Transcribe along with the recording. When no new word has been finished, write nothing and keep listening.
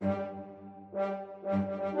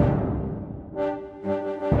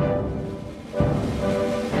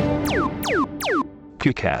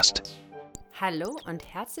Pewcast. Hallo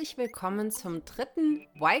und herzlich willkommen zum dritten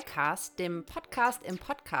Y-Cast, dem Podcast im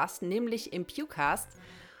Podcast, nämlich im Pewcast.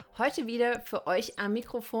 Heute wieder für euch am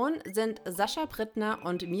Mikrofon sind Sascha Brittner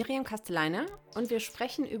und Miriam Kasteleiner und wir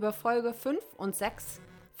sprechen über Folge 5 und 6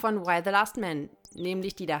 von Why the Last Man,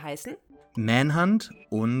 nämlich die da heißen Manhunt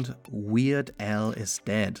und Weird Al is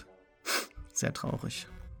Dead. Sehr traurig.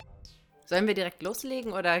 Sollen wir direkt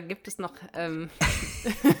loslegen oder gibt es noch ein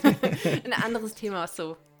anderes Thema, was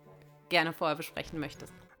du gerne vorher besprechen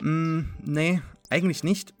möchtest? Nee, eigentlich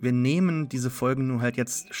nicht. Wir nehmen diese Folgen nur halt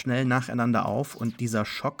jetzt schnell nacheinander auf und dieser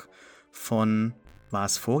Schock von, war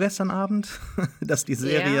es vorgestern Abend, dass die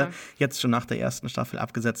Serie jetzt schon nach der ersten Staffel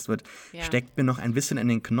abgesetzt wird, steckt mir noch ein bisschen in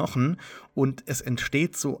den Knochen und es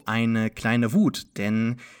entsteht so eine kleine Wut,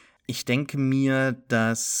 denn ich denke mir,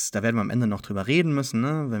 dass, da werden wir am Ende noch drüber reden müssen,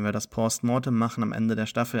 ne, wenn wir das Postmortem machen am Ende der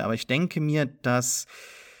Staffel, aber ich denke mir, dass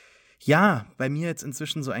bei mir jetzt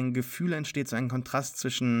inzwischen so ein Gefühl entsteht, so ein Kontrast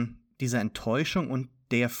zwischen dieser Enttäuschung und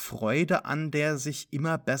der Freude an der sich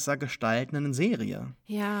immer besser gestaltenden Serie.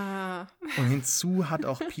 Ja. Und hinzu hat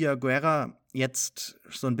auch Pia Guerra jetzt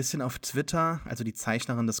so ein bisschen auf Twitter, also die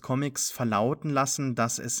Zeichnerin des Comics, verlauten lassen,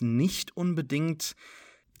 dass es nicht unbedingt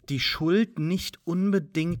die Schuld nicht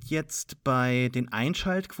unbedingt jetzt bei den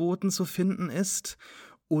Einschaltquoten zu finden ist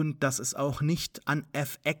und dass es auch nicht an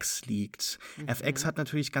FX liegt. FX hat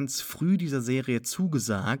natürlich ganz früh dieser Serie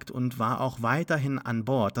zugesagt und war auch weiterhin an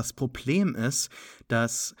Bord. Das Problem ist,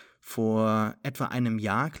 dass vor etwa einem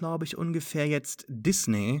Jahr, glaube ich, ungefähr jetzt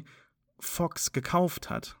Disney Fox gekauft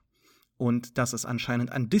hat. Und dass es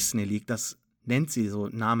anscheinend an Disney liegt, das nennt sie so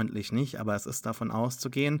namentlich nicht, aber es ist davon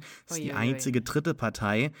auszugehen, es ist die einzige dritte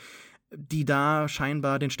Partei, die da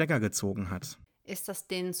scheinbar den Stecker gezogen hat. Ist das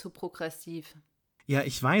denen zu progressiv? Ja,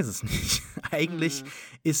 ich weiß es nicht. Eigentlich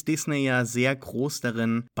ist Disney ja sehr groß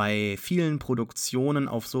darin, bei vielen Produktionen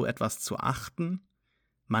auf so etwas zu achten.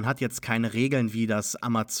 Man hat jetzt keine Regeln, wie das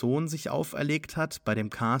Amazon sich auferlegt hat, bei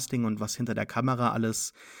dem Casting und was hinter der Kamera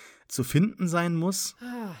alles zu finden sein muss.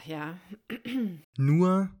 Ja.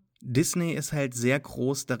 Nur Disney ist halt sehr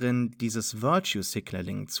groß darin, dieses Virtue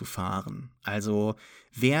Signaling zu fahren. Also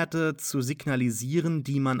Werte zu signalisieren,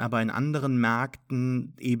 die man aber in anderen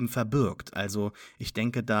Märkten eben verbirgt. Also ich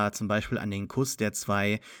denke da zum Beispiel an den Kuss der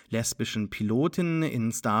zwei lesbischen Pilotinnen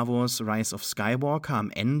in Star Wars Rise of Skywalker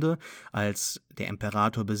am Ende, als der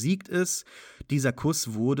Imperator besiegt ist. Dieser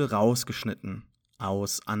Kuss wurde rausgeschnitten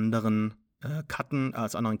aus anderen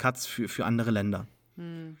Cuts für andere Länder.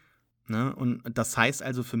 Ne? Und das heißt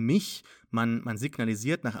also für mich, man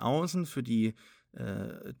signalisiert nach außen für die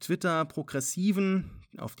Twitter-Progressiven,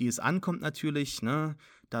 auf die es ankommt natürlich, ne?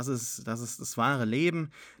 Das ist das wahre Leben,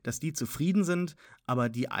 dass die zufrieden sind, aber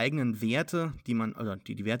die eigenen Werte, die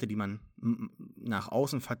Werte, die man nach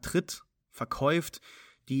außen vertritt, verkauft,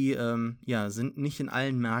 die sind nicht in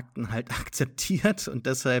allen Märkten halt akzeptiert und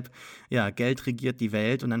deshalb, Geld regiert die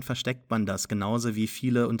Welt und dann versteckt man das. Genauso wie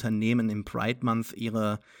viele Unternehmen im Pride Month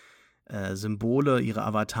ihre Symbole, ihre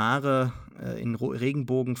Avatare in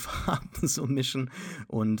Regenbogenfarben so mischen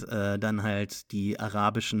und dann halt die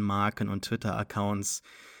arabischen Marken und Twitter-Accounts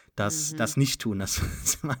das nicht tun. Das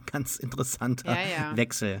ist immer ein ganz interessanter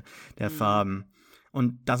Wechsel der Farben.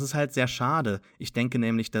 Und das ist halt sehr schade. Ich denke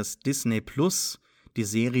nämlich, dass Disney Plus die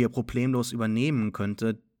Serie problemlos übernehmen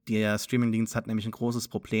könnte. Der Streamingdienst hat nämlich ein großes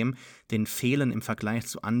Problem. Den fehlen im Vergleich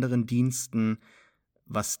zu anderen Diensten,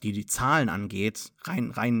 was die Zahlen angeht,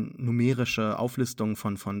 rein numerische Auflistungen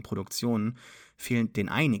von Produktionen, fehlt denen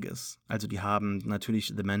einiges. Also die haben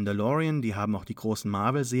natürlich The Mandalorian, die haben auch die großen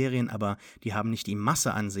Marvel-Serien, aber die haben nicht die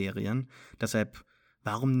Masse an Serien. Deshalb,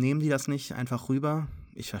 warum nehmen die das nicht einfach rüber?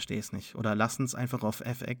 Ich verstehe es nicht. Oder lassen es einfach auf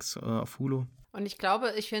FX oder auf Hulu. Und ich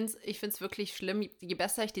glaube, ich find's wirklich schlimm. Je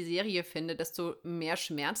besser ich die Serie finde, desto mehr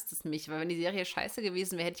schmerzt es mich. Weil wenn die Serie scheiße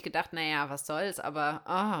gewesen wäre, hätte ich gedacht, naja, was soll's.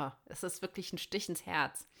 Aber es ist wirklich ein Stich ins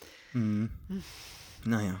Herz.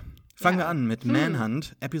 Naja. Fangen wir an mit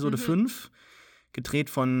Manhunt, Episode 5, gedreht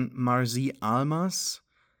von Marzi Almas.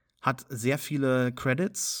 Hat sehr viele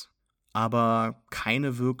Credits, aber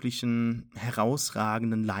keine wirklichen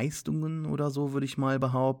herausragenden Leistungen oder so, würde ich mal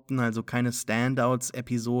behaupten. Also keine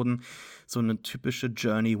Standouts-Episoden, so eine typische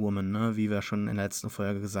Journeywoman, ne? Wie wir schon in der letzten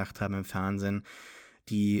Folge gesagt haben im Fernsehen,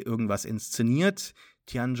 die irgendwas inszeniert.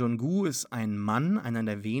 Tian Jong-gu ist ein Mann, einer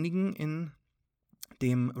der wenigen in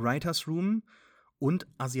dem Writers Room und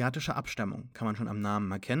asiatischer Abstammung, kann man schon am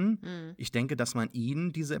Namen erkennen. Ich denke, dass man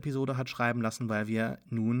ihn diese Episode hat schreiben lassen, weil wir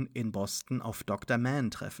nun in Boston auf Dr.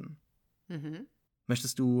 Mann treffen.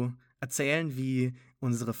 Möchtest du erzählen, wie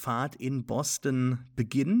unsere Fahrt in Boston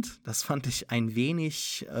beginnt? Das fand ich ein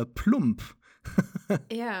wenig plump,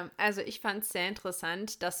 Ja, also ich fand es sehr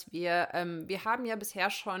interessant, dass wir haben ja bisher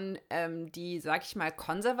schon die, sag ich mal,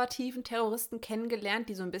 konservativen Terroristen kennengelernt,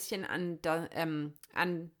 die so ein bisschen an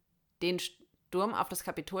den Sturm auf das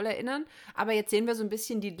Kapitol erinnern. Aber jetzt sehen wir so ein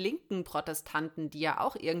bisschen die linken Protestanten, die ja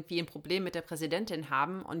auch irgendwie ein Problem mit der Präsidentin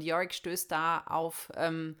haben. Und Yorick stößt da auf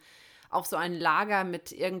so ein Lager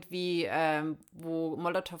mit irgendwie, wo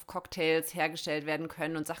Molotow-Cocktails hergestellt werden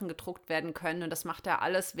können und Sachen gedruckt werden können. Und das macht er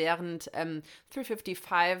alles, während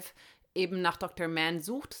 355 eben nach Dr. Mann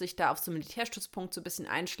sucht, sich da auf so einen Militärstützpunkt so ein bisschen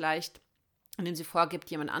einschleicht, indem sie vorgibt,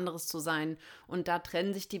 jemand anderes zu sein. Und da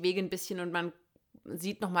trennen sich die Wege ein bisschen und man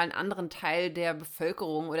sieht nochmal einen anderen Teil der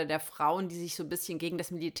Bevölkerung oder der Frauen, die sich so ein bisschen gegen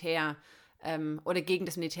das Militär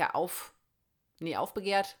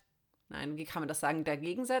aufbegehrt. Nein, wie kann man das sagen,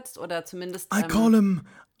 dagegen setzt oder zumindest. I call him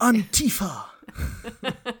Antifa.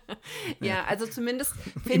 Ja, also zumindest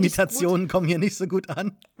Imitationen kommen hier nicht so gut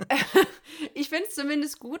an. Ich finde es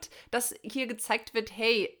zumindest gut, dass hier gezeigt wird,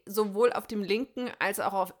 hey, sowohl auf dem linken als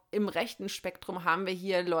auch im rechten Spektrum haben wir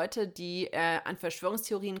hier Leute, die an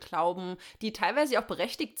Verschwörungstheorien glauben, die teilweise auch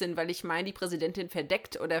berechtigt sind, weil ich meine, die Präsidentin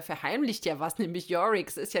verdeckt oder verheimlicht ja was, nämlich Yorick.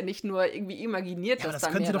 Es ist ja nicht nur irgendwie imaginiert, ja, dass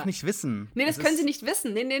das können sie doch nicht wissen. Nee, das können sie nicht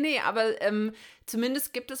wissen. Nee, aber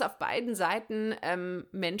zumindest gibt es auf beiden Seiten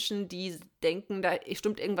Menschen, die denken, da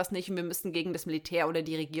stimmt irgendwas nicht und wir müssen gegen das Militär oder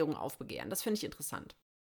die Regierung aufbegehren. Das finde ich interessant.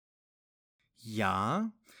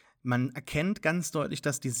 Ja, man erkennt ganz deutlich,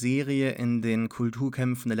 dass die Serie in den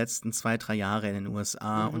Kulturkämpfen der letzten 2-3 Jahre in den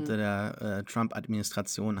USA unter der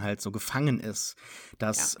Trump-Administration halt so gefangen ist.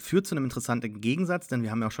 Das führt zu einem interessanten Gegensatz, denn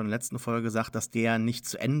wir haben ja auch schon in der letzten Folge gesagt, dass der nicht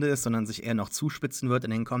zu Ende ist, sondern sich eher noch zuspitzen wird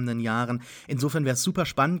in den kommenden Jahren. Insofern wäre es super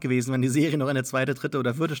spannend gewesen, wenn die Serie noch eine 2., 3.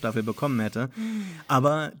 oder 4. Staffel bekommen hätte.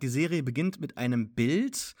 Aber die Serie beginnt mit einem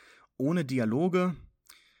Bild ohne Dialoge.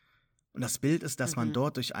 Und das Bild ist, dass man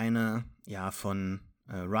dort durch eine, von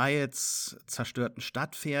Riots zerstörten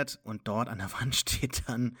Stadt fährt und dort an der Wand steht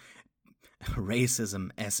dann Racism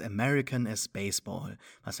as American as Baseball,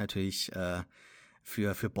 was natürlich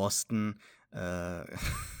für Boston, man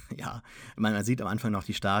sieht am Anfang noch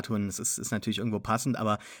die Statuen, es ist natürlich irgendwo passend,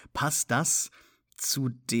 aber passt das zu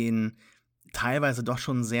den teilweise doch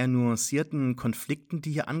schon sehr nuancierten Konflikten,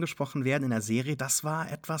 die hier angesprochen werden in der Serie? Das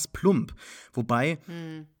war etwas plump, wobei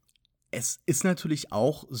es ist natürlich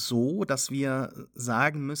auch so, dass wir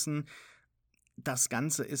sagen müssen, das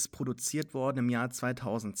Ganze ist produziert worden im Jahr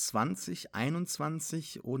 2020,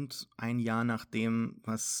 2021 und ein Jahr nachdem,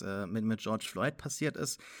 was mit George Floyd passiert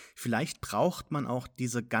ist. Vielleicht braucht man auch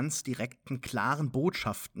diese ganz direkten, klaren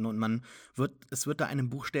Botschaften und es wird da einem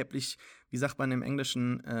buchstäblich, wie sagt man im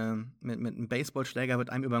Englischen, mit einem Baseballschläger wird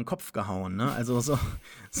einem über den Kopf gehauen, ne? Also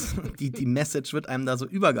die Message wird einem da so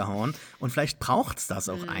übergehauen und vielleicht braucht es das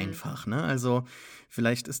auch einfach, ne? Also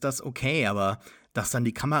vielleicht ist das okay, aber dass dann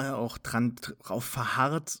die Kamera auch drauf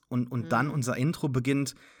verharrt und dann unser Intro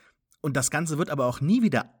beginnt. Und das Ganze wird aber auch nie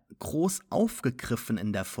wieder groß aufgegriffen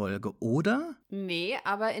in der Folge, oder? Nee,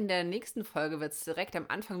 aber in der nächsten Folge wird es direkt am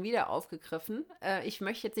Anfang wieder aufgegriffen. Ich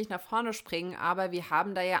möchte jetzt nicht nach vorne springen, aber wir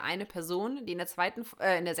haben da ja eine Person, die in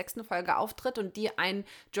der 6. Folge auftritt und die einen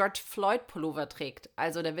George Floyd Pullover trägt.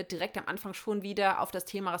 Also da wird direkt am Anfang schon wieder auf das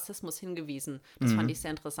Thema Rassismus hingewiesen. Das fand ich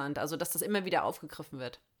sehr interessant. Also, dass das immer wieder aufgegriffen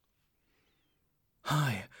wird.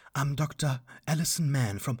 Hi, I'm Dr. Alison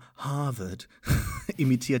Mann from Harvard,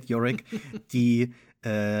 imitiert Yorick die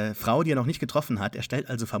Frau, die er noch nicht getroffen hat. Er stellt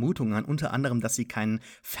also Vermutungen an, unter anderem, dass sie keinen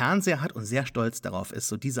Fernseher hat und sehr stolz darauf ist,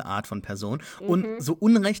 so diese Art von Person. Und so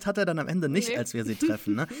Unrecht hat er dann am Ende nicht, als wir sie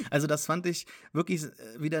treffen. Ne? Also das fand ich wirklich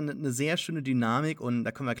wieder eine sehr schöne Dynamik und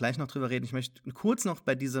da können wir gleich noch drüber reden. Ich möchte kurz noch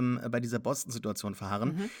bei dieser Boston-Situation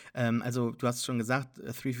verharren. Also du hast schon gesagt,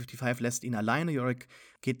 355 lässt ihn alleine. Yorick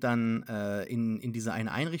geht dann in diese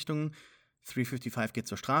eine Einrichtung. 355 geht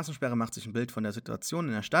zur Straßensperre, macht sich ein Bild von der Situation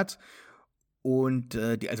in der Stadt. Und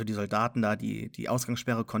die Soldaten da, die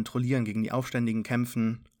Ausgangssperre kontrollieren, gegen die Aufständigen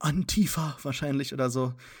kämpfen. Antifa wahrscheinlich oder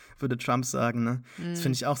so, würde Trump sagen. Ne? Das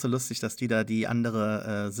finde ich auch so lustig, dass die da die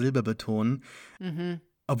andere Silbe betonen.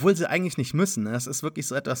 Obwohl sie eigentlich nicht müssen. Ne? Das ist wirklich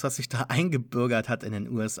so etwas, was sich da eingebürgert hat in den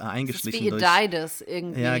USA, eingeschlichen. Das ist wie Adidas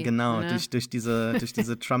irgendwie. Ja, genau, ne? durch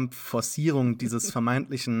diese Trump-Forcierung dieses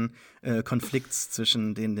vermeintlichen Konflikts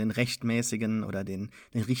zwischen den rechtmäßigen oder den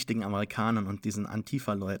richtigen Amerikanern und diesen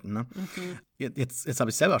Antifa-Leuten. Ne? Jetzt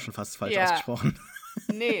habe ich selber schon fast falsch ausgesprochen.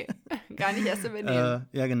 Nee, gar nicht erst übernehmen.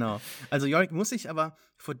 Ja, genau. Also Yorick muss sich aber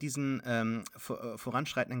vor diesen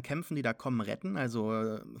voranschreitenden Kämpfen, die da kommen, retten. Also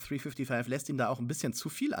 355 lässt ihm da auch ein bisschen zu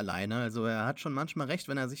viel alleine. Also er hat schon manchmal recht,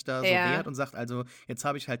 wenn er sich da so wehrt und sagt, also jetzt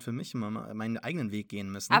habe ich halt für mich mal meinen eigenen Weg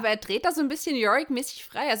gehen müssen. Aber er dreht da so ein bisschen Yorick-mäßig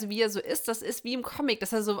frei, also wie er so ist. Das ist wie im Comic,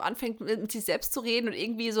 dass er so anfängt mit sich selbst zu reden und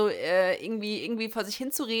irgendwie so irgendwie vor sich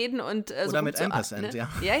hin zu reden und so oder mit Ampersand, ne? ja.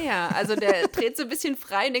 Ja, also der dreht so ein bisschen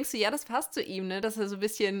frei und denkst du, ja, das passt zu ihm, ne? Dass er so ein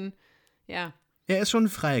bisschen, ja. Er ist schon ein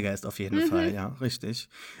Freigeist auf jeden Fall, ja, richtig.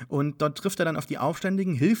 Und dort trifft er dann auf die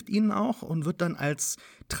Aufständigen, hilft ihnen auch und wird dann als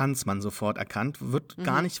Transmann sofort erkannt, wird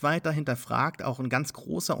gar nicht weiter hinterfragt. Auch ein ganz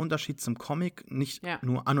großer Unterschied zum Comic, nicht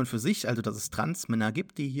nur an und für sich, also dass es Transmänner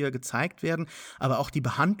gibt, die hier gezeigt werden, aber auch die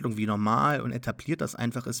Behandlung, wie normal und etabliert das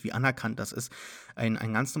einfach ist, wie anerkannt das ist. Ein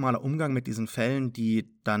ganz normaler Umgang mit diesen Fällen,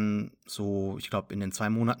 die dann so, ich glaube, in den 2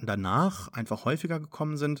 Monaten danach einfach häufiger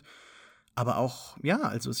gekommen sind. Aber auch, ja,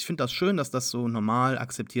 also ich finde das schön, dass das so normal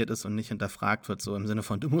akzeptiert ist und nicht hinterfragt wird, so im Sinne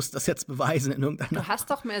von, du musst das jetzt beweisen in irgendeiner. Du hast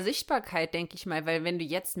doch mehr Sichtbarkeit, denke ich mal, weil wenn du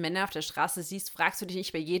jetzt Männer auf der Straße siehst, fragst du dich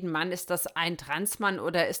nicht bei jedem Mann, ist das ein Transmann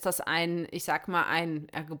oder ist das ein, ich sag mal, ein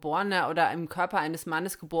geborener oder im Körper eines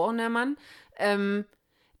Mannes geborener Mann?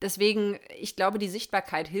 Deswegen, ich glaube, die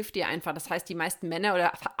Sichtbarkeit hilft dir einfach. Das heißt, die meisten Männer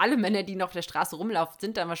oder alle Männer, die noch auf der Straße rumlaufen,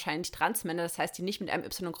 sind dann wahrscheinlich Transmänner. Das heißt, die nicht mit einem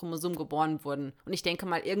Y-Chromosom geboren wurden. Und ich denke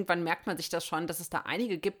mal, irgendwann merkt man sich das schon, dass es da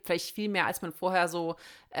einige gibt, vielleicht viel mehr, als man vorher so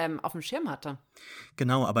auf dem Schirm hatte.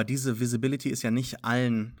 Genau, aber diese Visibility ist ja nicht in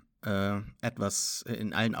allen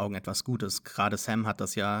Augen etwas Gutes. Gerade Sam hat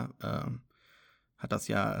das ja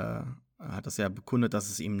bekundet, dass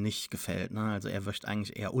es ihm nicht gefällt. Ne? Also er möchte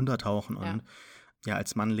eigentlich eher untertauchen und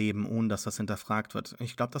als Mann leben, ohne dass das hinterfragt wird.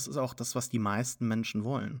 Ich glaube, das ist auch das, was die meisten Menschen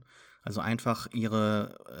wollen. Also einfach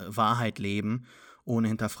ihre Wahrheit leben, ohne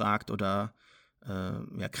hinterfragt oder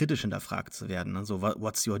kritisch hinterfragt zu werden. Also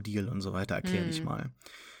what's your deal und so weiter, erklär dich mal.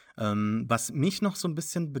 Was mich noch so ein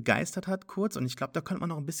bisschen begeistert hat, kurz, und ich glaube, da könnte man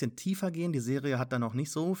noch ein bisschen tiefer gehen, die Serie hat da noch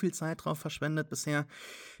nicht so viel Zeit drauf verschwendet bisher,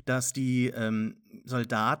 dass die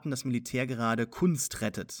Soldaten, das Militär gerade Kunst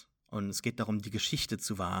rettet. Und es geht darum, die Geschichte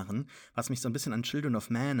zu wahren, was mich so ein bisschen an Children of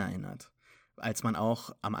Man erinnert. Als man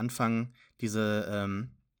auch am Anfang diese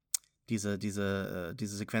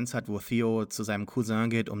Sequenz hat, wo Theo zu seinem Cousin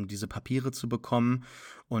geht, um diese Papiere zu bekommen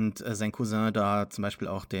und sein Cousin da zum Beispiel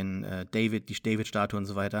auch die David-Statue und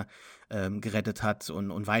so weiter gerettet hat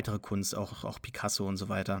und weitere Kunst, auch Picasso und so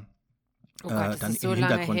weiter. Oh Gott, das dann ist so im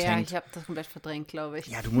lange Hintergrund her. hängt. Ich habe das komplett verdrängt, glaube ich.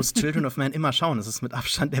 Ja, du musst Children of Man immer schauen. Das ist mit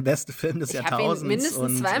Abstand der beste Film des Jahrtausends. Ich habe ihn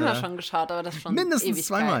mindestens zweimal schon geschaut, aber das schon mindestens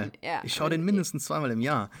zweimal. Ja, ich schaue den mindestens zweimal im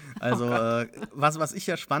Jahr. Also was ich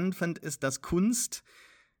ja spannend finde, ist, dass Kunst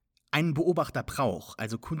einen Beobachter braucht.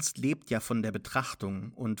 Also Kunst lebt ja von der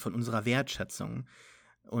Betrachtung und von unserer Wertschätzung.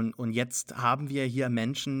 Und jetzt haben wir hier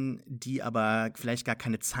Menschen, die aber vielleicht gar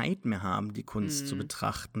keine Zeit mehr haben, die Kunst zu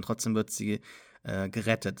betrachten. Trotzdem wird sie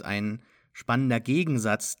gerettet. Ein spannender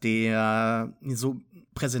Gegensatz, der so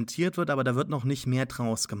präsentiert wird, aber da wird noch nicht mehr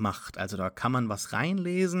draus gemacht. Also da kann man was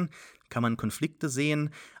reinlesen, kann man Konflikte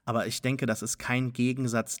sehen, aber ich denke, das ist kein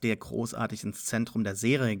Gegensatz, der großartig ins Zentrum der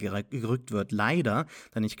Serie gerückt wird. Leider,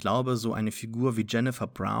 denn ich glaube, so eine Figur wie Jennifer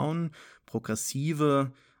Brown,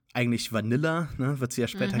 progressive, eigentlich Vanilla, ne, wird sie ja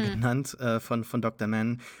später genannt, von Dr.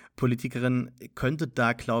 Mann, Politikerin, könnte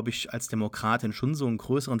da, glaube ich, als Demokratin schon so einen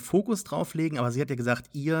größeren Fokus drauflegen, aber sie hat ja gesagt,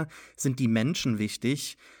 ihr sind die Menschen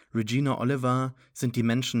wichtig, Regina Oliver sind die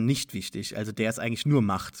Menschen nicht wichtig, also der ist eigentlich nur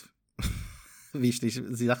Macht wichtig.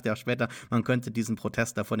 Sie sagt ja auch später, man könnte diesen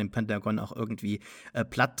Protest da vor dem Pentagon auch irgendwie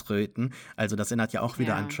platttröten, also das erinnert ja auch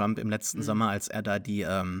wieder an Trump im letzten Sommer, als er da die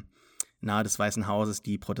nahe des Weißen Hauses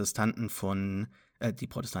die Demonstranten von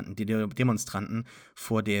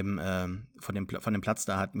dem Platz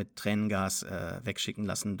da hat mit Tränengas wegschicken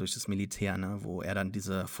lassen durch das Militär, ne, wo er dann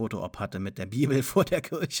diese Foto-Op hatte mit der Bibel vor der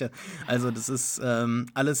Kirche. Also das ist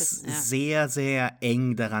alles sehr, sehr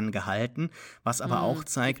eng daran gehalten, was aber auch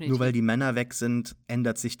zeigt, definitiv. Nur weil die Männer weg sind,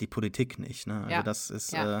 ändert sich die Politik nicht. Ne? Also das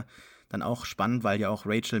ist dann auch spannend, weil ja auch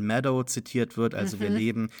Rachel Maddow zitiert wird. Also wir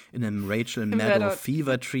leben in einem Rachel Maddow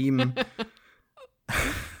Fever Dream.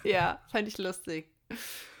 Ja, fand ich lustig.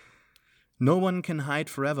 No one can hide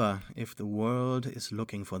forever if the world is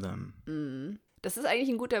looking for them. Das ist eigentlich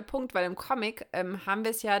ein guter Punkt, weil im Comic haben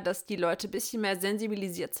wir es ja, dass die Leute ein bisschen mehr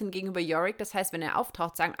sensibilisiert sind gegenüber Yorick. Das heißt, wenn er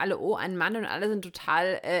auftaucht, sagen alle, oh, ein Mann, und alle sind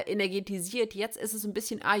total energetisiert. Jetzt ist es ein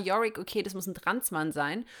bisschen, Yorick, okay, das muss ein Transmann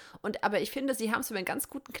sein. Aber ich finde, sie haben es über einen ganz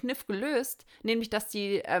guten Kniff gelöst, nämlich, dass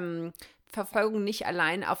die Verfolgung nicht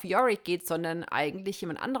allein auf Yorick geht, sondern eigentlich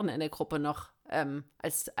jemand anderen in der Gruppe noch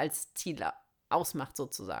als Ziel ausmacht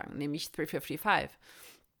sozusagen, nämlich 355.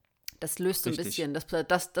 Das löst so ein Richtig. bisschen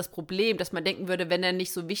das Problem, dass man denken würde, wenn er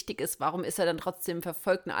nicht so wichtig ist, warum ist er dann trotzdem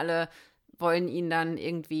verfolgt und alle wollen ihn dann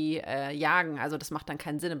irgendwie jagen. Also das macht dann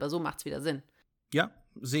keinen Sinn, aber so macht es wieder Sinn. Ja,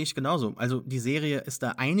 sehe ich genauso. Also die Serie ist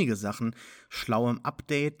da einige Sachen schlau am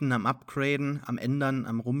Updaten, am Upgraden, am Ändern,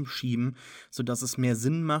 am Rumschieben, sodass es mehr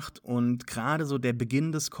Sinn macht. Und gerade so der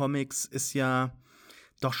Beginn des Comics ist ja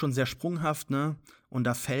doch schon sehr sprunghaft, ne? Und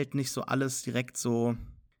da fällt nicht so alles direkt so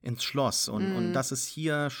ins Schloss. Und das ist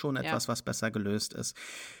hier schon etwas, was besser gelöst ist.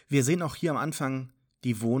 Wir sehen auch hier am Anfang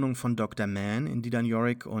die Wohnung von Dr. Mann, in die dann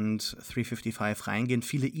Yorick und 355 reingehen.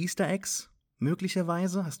 Viele Easter Eggs.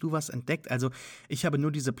 Möglicherweise? Hast du was entdeckt? Also, ich habe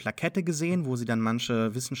nur diese Plakette gesehen, wo sie dann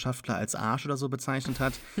manche Wissenschaftler als Arsch oder so bezeichnet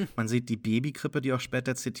hat. Man sieht die Babykrippe, die auch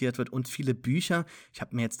später zitiert wird, und viele Bücher. Ich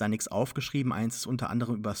habe mir jetzt da nichts aufgeschrieben. Eins ist unter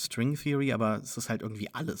anderem über String Theory, aber es ist halt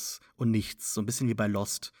irgendwie alles und nichts. So ein bisschen wie bei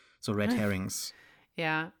Lost, so Red Herrings.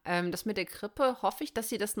 Ja, das mit der Krippe hoffe ich, dass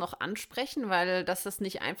sie das noch ansprechen, weil das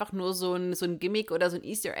nicht einfach nur so ein Gimmick oder so ein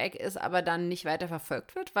Easter Egg ist, aber dann nicht weiter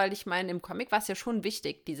verfolgt wird, weil ich meine, im Comic war es ja schon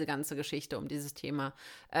wichtig, diese ganze Geschichte um dieses Thema.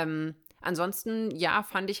 Ansonsten, ja,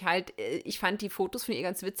 ich fand die Fotos von ihr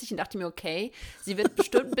ganz witzig und dachte mir, okay, sie wird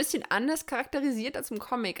bestimmt ein bisschen anders charakterisiert als im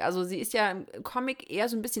Comic. Also sie ist ja im Comic eher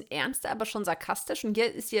so ein bisschen ernster, aber schon sarkastisch und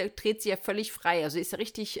hier dreht sie ja völlig frei. Also sie ist ja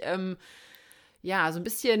richtig ja, so ein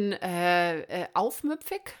bisschen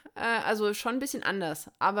aufmüpfig, also schon ein bisschen anders.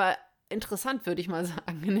 Aber interessant, würde ich mal sagen.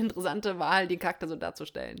 Eine interessante Wahl, den Charakter so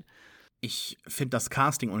darzustellen. Ich finde das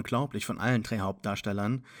Casting unglaublich von allen 3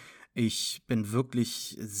 Hauptdarstellern. Ich bin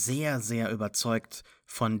wirklich sehr, sehr überzeugt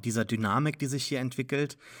von dieser Dynamik, die sich hier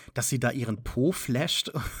entwickelt, dass sie da ihren Po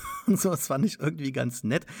flasht und so. Das fand ich irgendwie ganz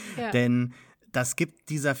nett, denn das gibt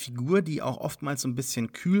dieser Figur, die auch oftmals so ein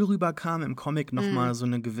bisschen kühl rüberkam im Comic, nochmal so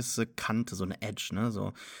eine gewisse Kante, so eine Edge, ne?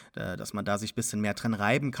 So, dass man da sich ein bisschen mehr dran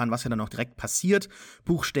reiben kann, was ja dann auch direkt passiert.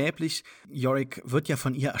 Buchstäblich, Yorick wird ja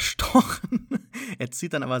von ihr erstochen. Er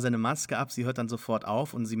zieht dann aber seine Maske ab, sie hört dann sofort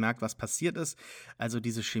auf und sie merkt, was passiert ist. Also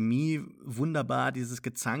diese Chemie, wunderbar, dieses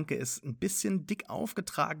Gezanke ist ein bisschen dick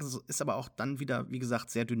aufgetragen, ist aber auch dann wieder, wie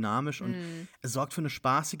gesagt, sehr dynamisch und es sorgt für eine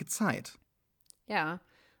spaßige Zeit. Ja.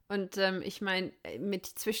 Und ich meine,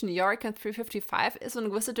 zwischen Yorick und 355 ist so eine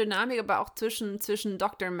gewisse Dynamik, aber auch zwischen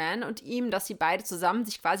Dr. Mann und ihm, dass sie beide zusammen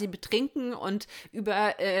sich quasi betrinken und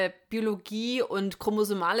über Biologie und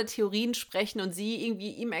chromosomale Theorien sprechen und sie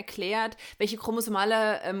irgendwie ihm erklärt, welche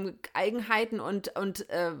chromosomale Eigenheiten und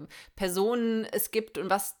Personen es gibt und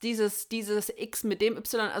was dieses X mit dem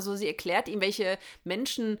Y, also sie erklärt ihm, welche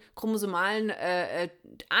chromosomalen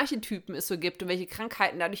Archetypen es so gibt und welche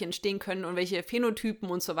Krankheiten dadurch entstehen können und welche Phänotypen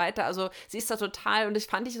und so weiter. Also sie ist da total, und das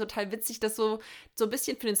fand ich total witzig, das so ein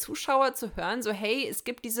bisschen für den Zuschauer zu hören, so hey, es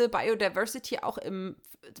gibt diese Biodiversity auch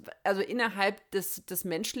also innerhalb des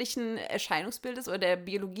menschlichen Erscheinungsbildes oder der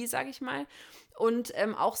Biologie, sage ich mal. Und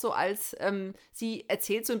auch so als sie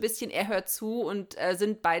erzählt so ein bisschen, er hört zu und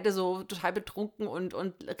sind beide so total betrunken und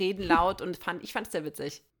reden laut und ich fand es sehr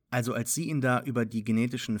witzig. Also als sie ihn da über die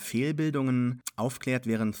genetischen Fehlbildungen aufklärt,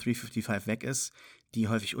 während 355 weg ist, die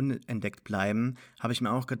häufig unentdeckt bleiben, habe ich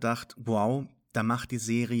mir auch gedacht, wow, da macht die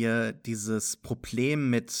Serie dieses Problem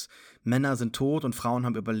mit Männer sind tot und Frauen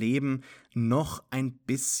haben Überleben noch ein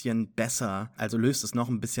bisschen besser. Also löst es noch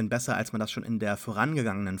ein bisschen besser, als man das schon in der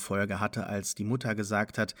vorangegangenen Folge hatte, als die Mutter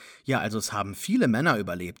gesagt hat, ja, also es haben viele Männer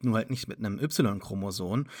überlebt, nur halt nicht mit einem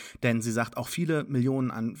Y-Chromosom. Denn sie sagt, auch viele Millionen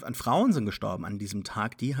an Frauen sind gestorben an diesem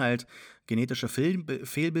Tag, die halt genetische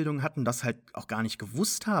Fehlbildungen hatten, das halt auch gar nicht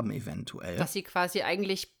gewusst haben eventuell. Dass sie quasi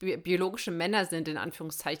eigentlich biologische Männer sind, in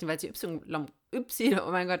Anführungszeichen, weil sie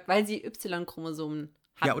weil sie Y-Chromosomen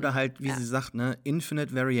hatten. Ja, oder halt, wie sie sagt, ne,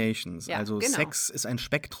 Infinite Variations. Ja, also genau. Sex ist ein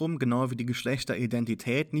Spektrum, genau wie die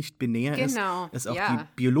Geschlechteridentität nicht binär ist auch die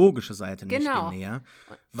biologische Seite nicht binär.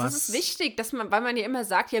 Das ist wichtig, weil man ja immer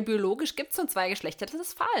sagt, ja, biologisch gibt es nur 2 Geschlechter. Das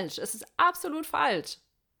ist falsch. Es ist absolut falsch.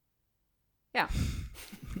 Ja.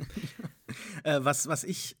 Was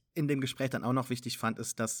ich in dem Gespräch dann auch noch wichtig fand,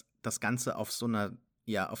 ist, dass das Ganze auf so einer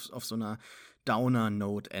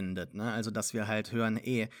Downer-Note endet. Ne? Also, dass wir halt hören,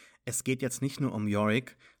 es geht jetzt nicht nur um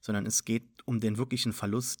Yorick, sondern es geht um den wirklichen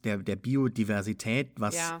Verlust der Biodiversität,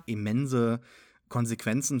 was immense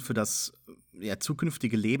Konsequenzen für das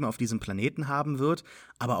zukünftige Leben auf diesem Planeten haben wird,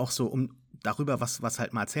 aber auch so darüber, was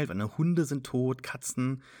halt mal erzählt wird. Ne? Hunde sind tot,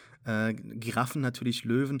 Katzen, Giraffen natürlich,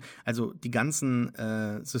 Löwen, also die ganzen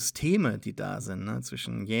Systeme, die da sind, ne?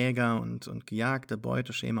 Zwischen Jäger und Gejagte,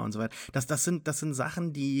 Beuteschema und so weiter. Das sind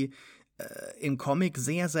Sachen, die im Comic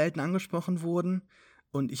sehr selten angesprochen wurden.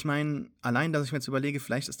 Und ich meine, allein, dass ich mir jetzt überlege,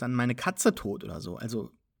 vielleicht ist dann meine Katze tot oder so.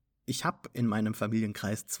 Also ich habe in meinem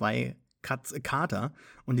Familienkreis 2 Kater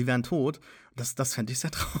und die wären tot. Das fände ich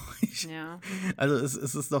sehr traurig. Ja. Also es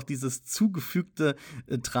ist doch dieses zugefügte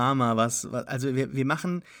Drama, also wir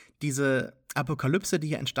machen diese Apokalypse, die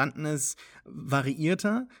hier entstanden ist,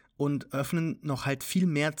 variierter und öffnen noch halt viel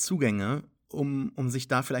mehr Zugänge, um sich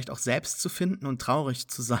da vielleicht auch selbst zu finden und traurig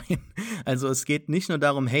zu sein. Also es geht nicht nur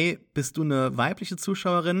darum, hey, bist du eine weibliche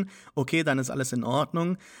Zuschauerin? Okay, dann ist alles in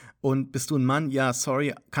Ordnung. Und bist du ein Mann? Ja,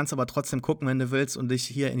 sorry, kannst aber trotzdem gucken, wenn du willst und dich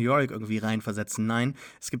hier in Yorick irgendwie reinversetzen. Nein,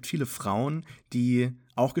 es gibt viele Frauen, die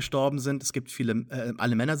auch gestorben sind. Es gibt viele,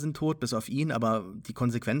 alle Männer sind tot, bis auf ihn, aber die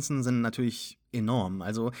Konsequenzen sind natürlich enorm.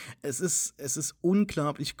 Also es ist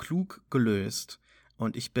unglaublich klug gelöst.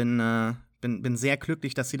 Und ich bin sehr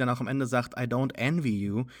glücklich, dass sie dann auch am Ende sagt, I don't envy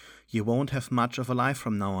you. You won't have much of a life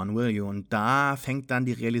from now on, will you? Und da fängt dann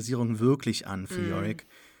die Realisierung wirklich an für Yorick.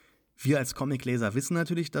 Wir als Comicleser wissen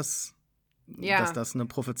natürlich, dass das eine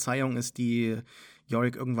Prophezeiung ist, die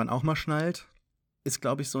Yorick irgendwann auch mal schnallt. Ist,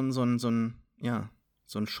 glaube ich, so ein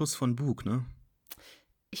Schuss von Bug, ne?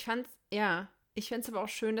 Ich fände es aber auch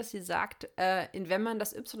schön, dass sie sagt, wenn man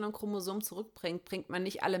das Y-Chromosom zurückbringt, bringt man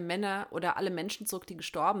nicht alle Männer oder alle Menschen zurück, die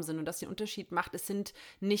gestorben sind. Und dass sie einen Unterschied macht, es sind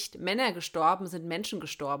nicht Männer gestorben, es sind Menschen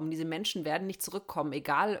gestorben. Diese Menschen werden nicht zurückkommen,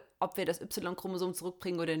 egal ob wir das Y-Chromosom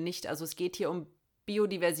zurückbringen oder nicht. Also es geht hier um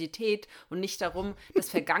Biodiversität und nicht darum,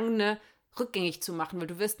 das Vergangene rückgängig zu machen, weil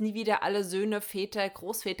du wirst nie wieder alle Söhne, Väter,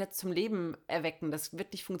 Großväter zum Leben erwecken. Das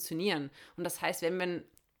wird nicht funktionieren. Und das heißt, wenn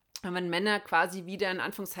man Männer quasi wieder in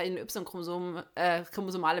Anführungszeichen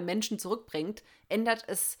Y-chromosomale Menschen zurückbringt, ändert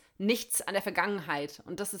es nichts an der Vergangenheit.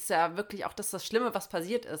 Und das ist ja wirklich auch das Schlimme, was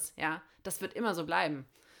passiert ist. Ja, das wird immer so bleiben.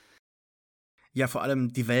 Ja, vor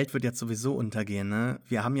allem die Welt wird jetzt sowieso untergehen, ne?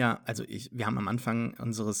 Wir haben am Anfang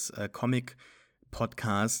unseres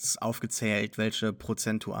Comic-Podcasts aufgezählt, welche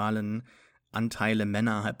prozentualen Anteile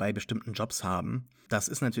Männer halt bei bestimmten Jobs haben. Das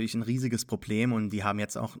ist natürlich ein riesiges Problem und die haben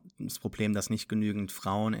jetzt auch das Problem, dass nicht genügend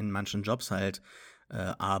Frauen in manchen Jobs halt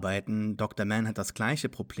arbeiten. Dr. Mann hat das gleiche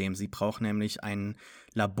Problem. Sie braucht nämlich ein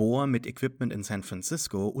Labor mit Equipment in San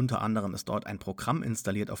Francisco. Unter anderem ist dort ein Programm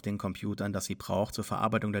installiert auf den Computern, das sie braucht zur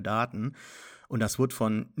Verarbeitung der Daten. Und das wird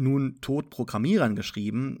von nun Todprogrammierern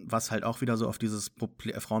geschrieben, was halt auch wieder so auf dieses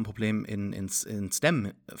Frauenproblem in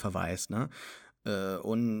STEM verweist, ne?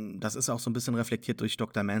 Und das ist auch so ein bisschen reflektiert durch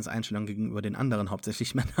Dr. Manns Einstellung gegenüber den anderen,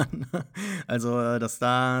 hauptsächlich Männern. Also, dass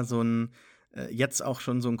da jetzt auch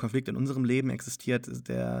schon so ein Konflikt in unserem Leben existiert,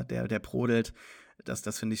 der brodelt,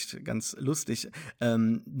 das finde ich ganz lustig.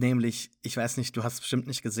 Nämlich, ich weiß nicht, du hast bestimmt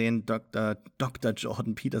nicht gesehen, Dr.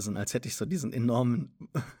 Jordan Peterson, als hätte ich so diesen enormen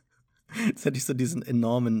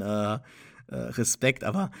Respekt,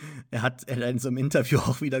 aber er hat in so einem Interview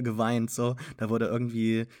auch wieder geweint, so, da wurde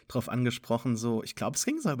irgendwie drauf angesprochen, so, ich glaube, es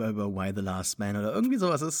ging so über Why the Last Man oder irgendwie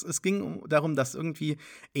sowas. Es ging darum, dass irgendwie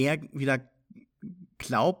er wieder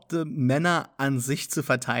glaubte, Männer an sich zu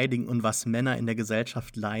verteidigen und was Männer in der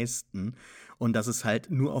Gesellschaft leisten und dass es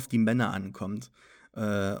halt nur auf die Männer ankommt.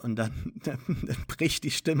 Und dann bricht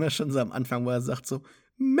die Stimme schon so am Anfang, wo er sagt so,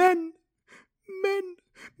 Men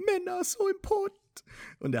are so important.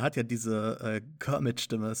 Und er hat ja diese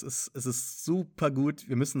Kermit-Stimme. Es ist super gut.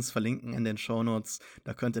 Wir müssen es verlinken in den Shownotes.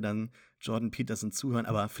 Da könnte dann Jordan Peterson zuhören,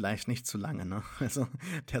 aber vielleicht nicht zu lange, ne? Also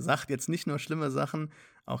der sagt jetzt nicht nur schlimme Sachen,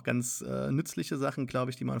 auch ganz nützliche Sachen,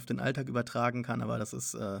 glaube ich, die man auf den Alltag übertragen kann, aber das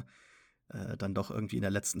ist dann doch irgendwie in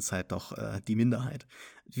der letzten Zeit doch die Minderheit.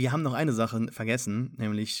 Wir haben noch eine Sache vergessen,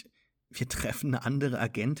 nämlich wir treffen eine andere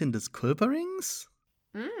Agentin des Culperings.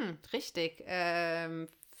 Richtig.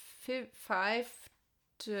 5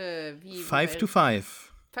 to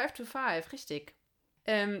 5, richtig.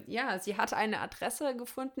 Ja, sie hatte eine Adresse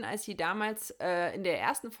gefunden, als sie damals in der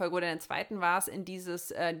ersten Folge oder in der zweiten war es, in diese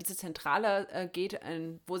Zentrale geht,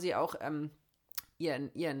 wo sie auch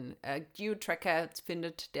ihren Geotracker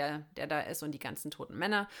findet, der da ist und die ganzen toten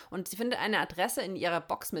Männer. Und sie findet eine Adresse in ihrer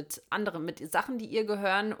Box mit Sachen, die ihr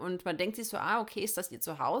gehören. Und man denkt sich so, okay, ist das ihr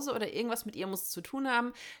Zuhause oder irgendwas mit ihr muss es zu tun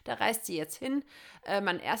haben. Da reist sie jetzt hin.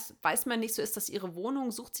 Weiß man nicht, so ist das ihre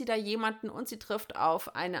Wohnung, sucht sie da jemanden und sie trifft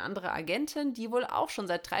auf eine andere Agentin, die wohl auch schon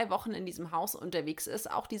seit 3 Wochen in diesem Haus unterwegs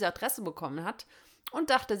ist, auch diese Adresse bekommen hat. Und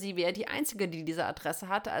dachte, sie wäre die Einzige, die diese Adresse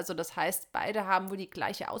hatte. Also das heißt, beide haben wohl die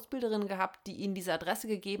gleiche Ausbilderin gehabt, die ihnen diese Adresse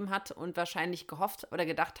gegeben hat und wahrscheinlich gehofft oder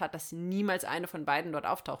gedacht hat, dass niemals eine von beiden dort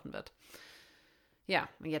auftauchen wird. Ja,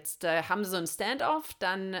 jetzt haben sie so einen Standoff,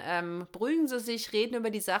 dann beruhigen sie sich, reden über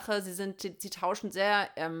die Sache. Sie tauschen sehr,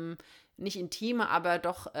 nicht intime, aber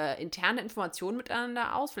doch interne Informationen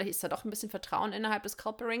miteinander aus. Vielleicht ist da doch ein bisschen Vertrauen innerhalb des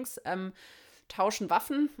Culperings. Tauschen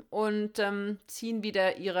Waffen und ziehen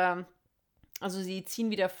wieder ihre Also sie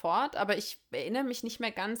ziehen wieder fort, aber ich erinnere mich nicht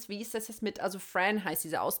mehr ganz, wie ist das jetzt mit, also Fran heißt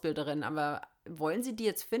diese Ausbilderin, aber wollen sie die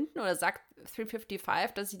jetzt finden oder sagt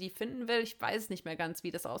 355, dass sie die finden will? Ich weiß nicht mehr ganz,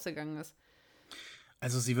 wie das ausgegangen ist.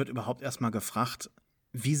 Also sie wird überhaupt erstmal gefragt,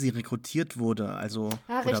 wie sie rekrutiert wurde, also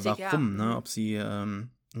oder Richtig, ja. warum, ne? Ob sie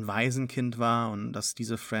ein Waisenkind war und dass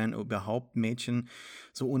diese Fran überhaupt Mädchen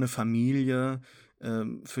so ohne Familie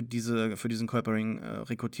für diesen Körperring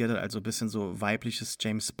rekrutiert hat, also ein bisschen so weibliches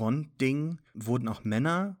James Bond-Ding. Wurden auch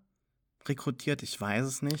Männer rekrutiert? Ich weiß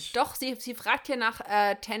es nicht. Doch, sie fragt hier nach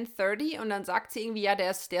 10:30 und dann sagt sie irgendwie, ja,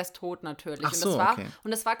 der ist tot natürlich. Ach so, okay.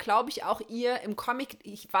 Und das war, glaube ich, auch ihr im Comic,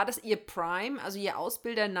 war das ihr Prime, also ihr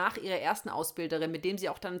Ausbilder nach ihrer ersten Ausbilderin, mit dem sie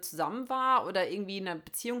auch dann zusammen war oder irgendwie eine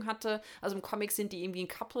Beziehung hatte. Also im Comic sind die irgendwie ein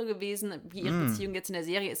Couple gewesen. Wie ihre Beziehung jetzt in der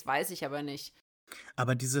Serie ist, weiß ich aber nicht.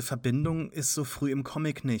 Aber diese Verbindung ist so früh im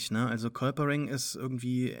Comic nicht, ne? Also Körperring ist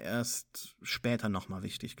irgendwie erst später nochmal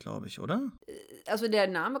wichtig, glaube ich, oder? Also der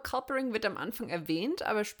Name Culpering wird am Anfang erwähnt,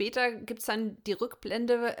 aber später gibt es dann die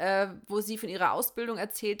Rückblende, wo sie von ihrer Ausbildung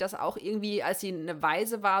erzählt, dass auch irgendwie, als sie eine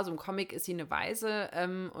Waise war, so im Comic ist sie eine Waise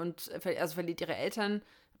und also verliert ihre Eltern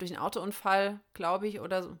durch einen Autounfall, glaube ich,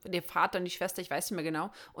 oder so. Der Vater und die Schwester, ich weiß nicht mehr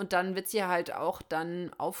genau. Und dann wird sie halt auch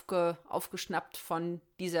dann aufgeschnappt von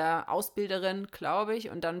dieser Ausbilderin, glaube ich.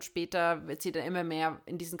 Und dann später wird sie dann immer mehr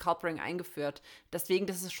in diesen Culpering eingeführt. Deswegen,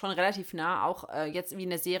 das ist schon relativ nah, auch jetzt wie in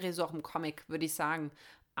der Serie, so auch im Comic, würde ich sagen.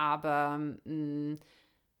 Aber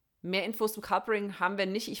mehr Infos zum Culpering haben wir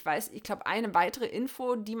nicht. Ich glaube, eine weitere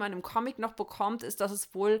Info, die man im Comic noch bekommt, ist, dass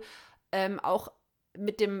es wohl auch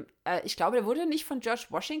mit dem, ich glaube, der wurde nicht von George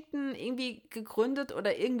Washington irgendwie gegründet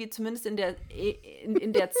oder irgendwie zumindest in der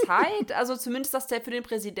Zeit, also zumindest, dass der für den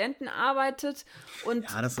Präsidenten arbeitet und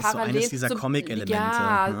ja, das ist so eines dieser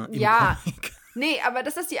Comic-Elemente. Comic. Nee, aber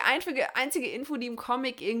das ist die einzige Info, die im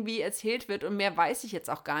Comic irgendwie erzählt wird und mehr weiß ich jetzt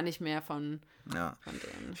auch gar nicht mehr von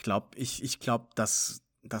denen. Ich glaube, dass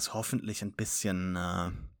das hoffentlich ein bisschen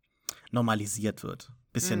normalisiert wird,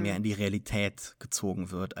 ein bisschen mehr in die Realität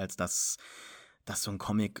gezogen wird, als dass so ein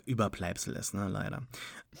Comic-Überbleibsel ist, ne, leider.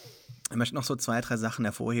 Ich möchte noch so 2, 3 Sachen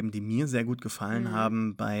hervorheben, die mir sehr gut gefallen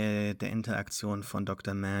haben bei der Interaktion von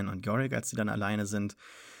Dr. Mann und Yorick, als sie dann alleine sind.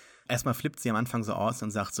 Erstmal flippt sie am Anfang so aus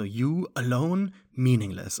und sagt so, you alone,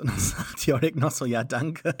 meaningless. Und dann sagt Yorick noch so, ja,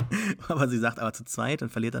 danke. Aber sie sagt aber zu zweit und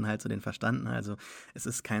verliert dann halt so den Verstand. Also es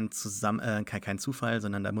ist kein Zufall,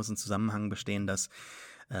 sondern da muss ein Zusammenhang bestehen, dass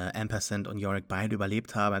Ampersand und Yorick beide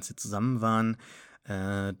überlebt haben, als sie zusammen waren.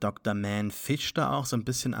 Dr. Mann fischt da auch so ein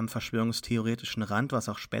bisschen am verschwörungstheoretischen Rand, was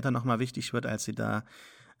auch später nochmal wichtig wird, als sie da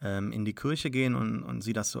in die Kirche gehen und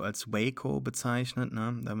sie das so als Waco bezeichnet.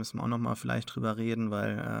 Ne? Da müssen wir auch nochmal vielleicht drüber reden,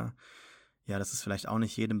 weil das ist vielleicht auch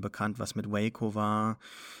nicht jedem bekannt, was mit Waco war.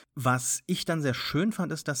 Was ich dann sehr schön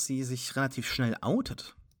fand, ist, dass sie sich relativ schnell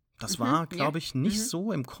outet. Das war, glaube ich, nicht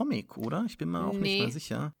so im Comic, oder? Ich bin mir auch nicht mehr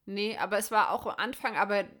sicher. Nee, aber es war auch am Anfang,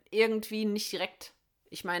 aber irgendwie nicht direkt.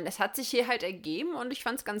 Ich meine, es hat sich hier halt ergeben und ich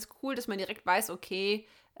fand es ganz cool, dass man direkt weiß, okay,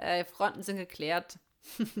 Fronten sind geklärt.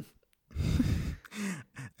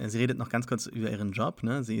 Sie redet noch ganz kurz über ihren Job,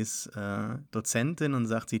 ne? Sie ist Dozentin und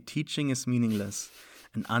sagt, teaching is meaningless,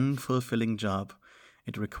 an unfulfilling job.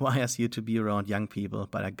 It requires you to be around young people,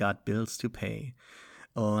 but I got bills to pay.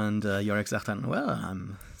 Und Yorick sagt dann, well,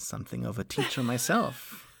 I'm something of a teacher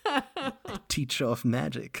myself. A teacher of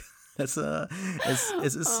magic. Es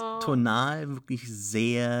ist tonal wirklich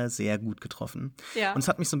sehr, sehr gut getroffen. Ja. Und es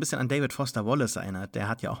hat mich so ein bisschen an David Foster Wallace erinnert. Der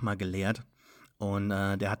hat ja auch mal gelehrt. Und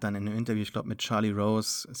der hat dann in einem Interview, ich glaube mit Charlie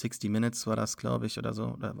Rose, 60 Minutes war das, glaube ich, oder so.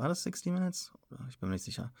 Oder war das 60 Minutes? Ich bin mir nicht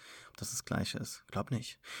sicher, ob das Gleiche ist. Ich glaube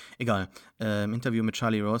nicht. Egal. Im Interview mit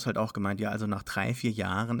Charlie Rose halt auch gemeint, ja, also nach 3, 4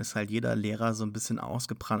 Jahren ist halt jeder Lehrer so ein bisschen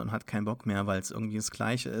ausgebrannt und hat keinen Bock mehr, weil es irgendwie das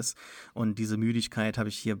Gleiche ist. Und diese Müdigkeit habe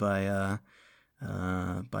ich hier bei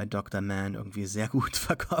Dr. Mann irgendwie sehr gut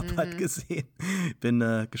verkörpert gesehen. Bin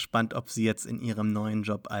gespannt, ob sie jetzt in ihrem neuen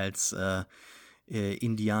Job als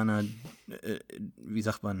Indianer, wie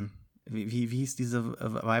sagt man, wie hieß diese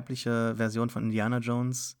weibliche Version von Indiana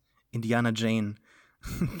Jones? Indiana Jane.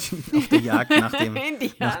 Die auf der Jagd nach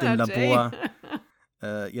dem Labor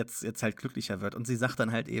jetzt halt glücklicher wird. Und sie sagt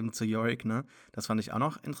dann halt eben zu Yorick, ne, das fand ich auch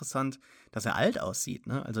noch interessant, dass er alt aussieht,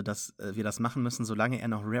 ne? Also dass wir das machen müssen, solange er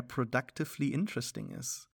noch reproductively interesting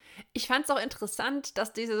ist. Ich fand es auch interessant,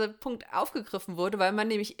 dass dieser Punkt aufgegriffen wurde, weil man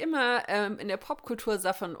nämlich immer in der Popkultur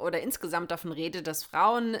davon oder insgesamt davon redet, dass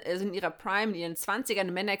Frauen sind in ihrer Prime, in ihren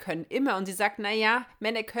 20ern, Männer können immer. Und sie sagt, naja,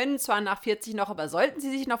 Männer können zwar nach 40 noch, aber sollten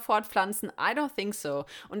sie sich noch fortpflanzen? I don't think so.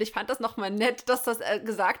 Und ich fand das nochmal nett, dass das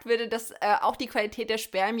gesagt wurde, dass auch die Qualität der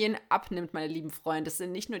Spermien abnimmt, meine lieben Freunde. Das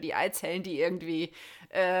sind nicht nur die Eizellen, die irgendwie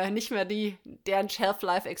nicht mehr deren Shelf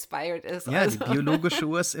Life expired ist. Ja, also. Die biologische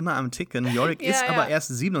Uhr ist immer am Ticken. Yorick ist aber erst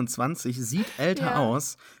 27, sieht älter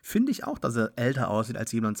aus. Finde ich auch, dass er älter aussieht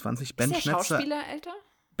als 27. Ist der Schauspieler älter?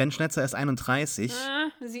 Ben Schnetzer ist 31.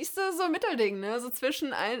 Siehst du, so ein Mittelding, ne? So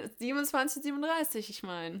zwischen 27 und 37, ich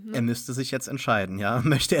meine. Ne? Er müsste sich jetzt entscheiden, ja.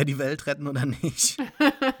 Möchte er die Welt retten oder nicht?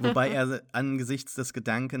 Wobei er angesichts des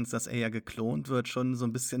Gedankens, dass er ja geklont wird, schon so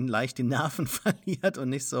ein bisschen leicht die Nerven verliert und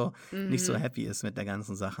nicht so happy ist mit der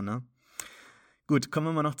ganzen Sache, ne? Gut, kommen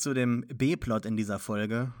wir mal noch zu dem B-Plot in dieser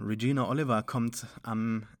Folge. Regina Oliver kommt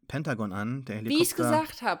am Pentagon an. Der Helikopter, wie ich es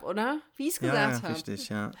gesagt habe, oder? Wie ich es gesagt habe. Ja, richtig,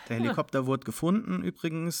 ja. Der Helikopter wurde gefunden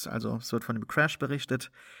übrigens, also es wird von dem Crash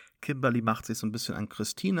berichtet. Kimberly macht sich so ein bisschen an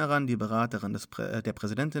Christine ran, die Beraterin der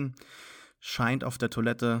Präsidentin. Scheint auf der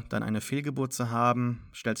Toilette dann eine Fehlgeburt zu haben,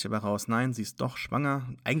 stellt sich aber raus, nein, sie ist doch schwanger.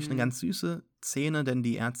 Eigentlich eine ganz süße Szene, denn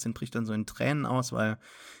die Ärztin bricht dann so in Tränen aus, weil,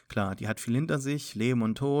 klar, die hat viel hinter sich, Leben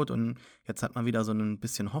und Tod und jetzt hat man wieder so ein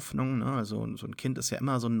bisschen Hoffnung, ne? Also so ein Kind ist ja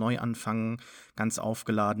immer so ein Neuanfang, ganz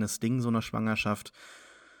aufgeladenes Ding, so eine Schwangerschaft.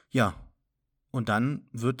 Ja, und dann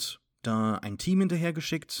wird da ein Team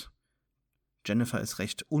hinterhergeschickt. Jennifer ist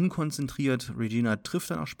recht unkonzentriert, Regina trifft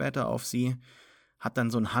dann auch später auf sie, hat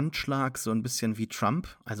dann so einen Handschlag, so ein bisschen wie Trump,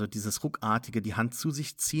 also dieses ruckartige, die Hand zu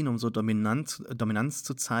sich ziehen, um so Dominanz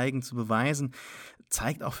zu zeigen, zu beweisen,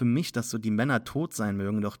 zeigt auch für mich, dass so die Männer tot sein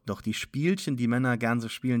mögen, doch die Spielchen, die Männer gern so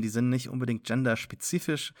spielen, die sind nicht unbedingt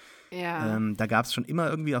genderspezifisch. Ja. Da gab es schon immer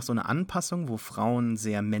irgendwie auch so eine Anpassung, wo Frauen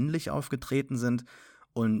sehr männlich aufgetreten sind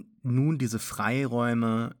und nun diese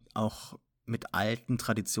Freiräume auch mit alten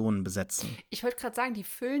Traditionen besetzen. Ich wollte gerade sagen, die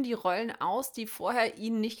füllen die Rollen aus, die vorher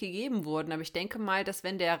ihnen nicht gegeben wurden. Aber ich denke mal, dass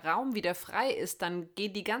wenn der Raum wieder frei ist, dann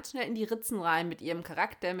gehen die ganz schnell in die Ritzen rein mit ihrem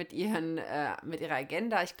Charakter, mit ihrer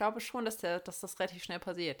Agenda. Ich glaube schon, dass das relativ schnell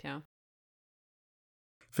passiert, ja.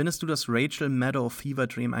 Findest du, dass Rachel Maddow Fever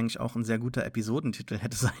Dream eigentlich auch ein sehr guter Episodentitel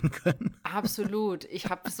hätte sein können? Absolut. Ich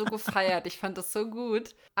habe es so gefeiert. Ich fand das so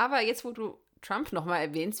gut. Aber jetzt, wo du Trump nochmal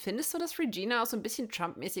erwähnst, findest du, dass Regina auch so ein bisschen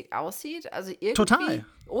Trump-mäßig aussieht? Also irgendwie, total.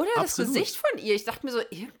 Oder Absolut. Das Gesicht von ihr. Ich dachte mir so,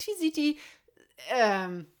 irgendwie sieht die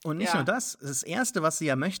und nicht nur das. Das Erste, was sie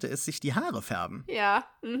ja möchte, ist sich die Haare färben. Ja.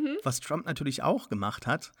 Was Trump natürlich auch gemacht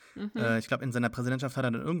hat. Ich glaube, in seiner Präsidentschaft hat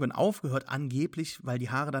er dann irgendwann aufgehört, angeblich, weil die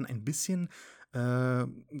Haare dann ein bisschen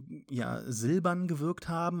silbern gewirkt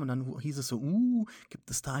haben und dann hieß es so, gibt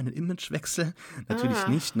es da einen Imagewechsel? Natürlich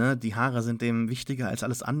nicht, ne? Die Haare sind dem wichtiger als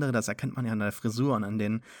alles andere, das erkennt man ja an der Frisur und an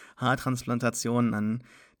den Haartransplantationen, an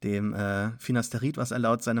dem Finasterid, was er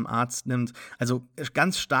laut seinem Arzt nimmt. Also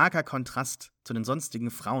ganz starker Kontrast zu den sonstigen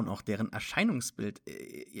Frauen, auch deren Erscheinungsbild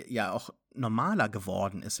ja auch normaler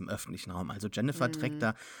geworden ist im öffentlichen Raum. Also Jennifer trägt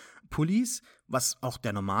da Pullis, was auch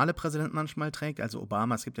der normale Präsident manchmal trägt. Also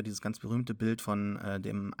Obama, es gibt ja dieses ganz berühmte Bild von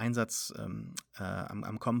dem Einsatz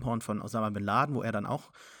am Compound von Osama Bin Laden, wo er dann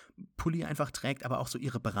auch Pulli einfach trägt, aber auch so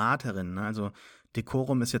ihre Beraterin. Ne? Also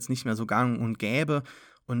Dekorum ist jetzt nicht mehr so gang und gäbe.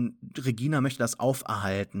 Und Regina möchte das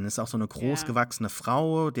auferhalten. Ist auch so eine großgewachsene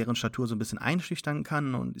Frau, deren Statur so ein bisschen einschüchtern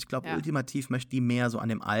kann. Und ich glaube, ultimativ möchte die mehr so an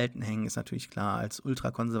dem Alten hängen, ist natürlich klar, als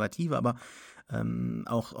ultrakonservative, aber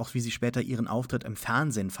auch wie sie später ihren Auftritt im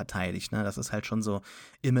Fernsehen verteidigt. Ne? Das ist halt schon so,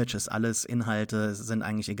 Image ist alles, Inhalte sind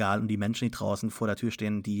eigentlich egal. Und die Menschen, die draußen vor der Tür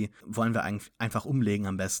stehen, die wollen wir einfach umlegen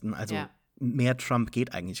am besten. Also mehr Trump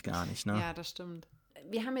geht eigentlich gar nicht. Ne? Ja, das stimmt.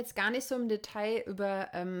 Wir haben jetzt gar nicht so im Detail über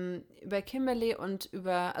Kimberly und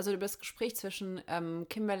über das Gespräch zwischen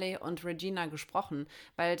Kimberly und Regina gesprochen,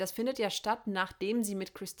 weil das findet ja statt, nachdem sie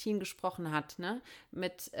mit Christine gesprochen hat, ne?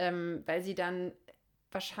 Weil sie dann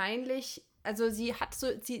wahrscheinlich, also sie hat so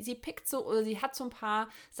ein paar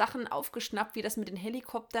Sachen aufgeschnappt, wie das mit den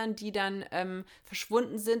Helikoptern, die dann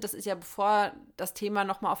verschwunden sind. Das ist ja, bevor das Thema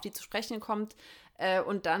nochmal auf die zu sprechen kommt.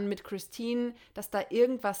 Und dann mit Christine, dass da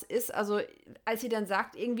irgendwas ist. Also als sie dann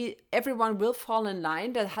sagt, irgendwie, everyone will fall in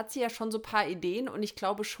line, da hat sie ja schon so ein paar Ideen und ich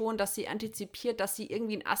glaube schon, dass sie antizipiert, dass sie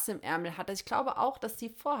irgendwie ein Ass im Ärmel hat. Also ich glaube auch, dass sie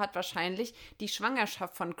vorhat, wahrscheinlich die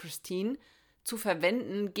Schwangerschaft von Christine zu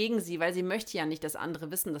verwenden gegen sie, weil sie möchte ja nicht, dass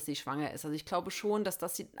andere wissen, dass sie schwanger ist. Also ich glaube schon, dass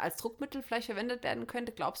das als Druckmittel vielleicht verwendet werden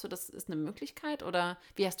könnte. Glaubst du, das ist eine Möglichkeit oder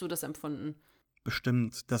wie hast du das empfunden?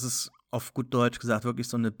 Bestimmt. Das ist auf gut Deutsch gesagt wirklich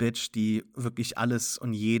so eine Bitch, die wirklich alles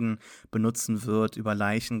und jeden benutzen wird, über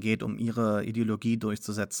Leichen geht, um ihre Ideologie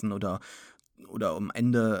durchzusetzen oder oder um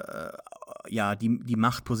Ende die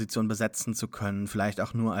Machtposition besetzen zu können, vielleicht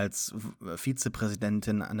auch nur als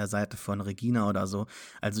Vizepräsidentin an der Seite von Regina oder so.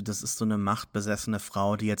 Also das ist so eine machtbesessene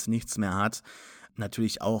Frau, die jetzt nichts mehr hat.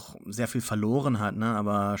 Natürlich auch sehr viel verloren hat, ne?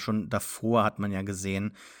 Aber schon davor hat man ja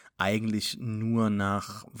gesehen, eigentlich nur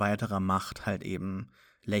nach weiterer Macht halt eben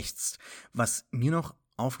lechzt. Was mir noch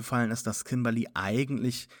aufgefallen ist, dass Kimberly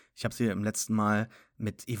eigentlich, ich habe sie im letzten Mal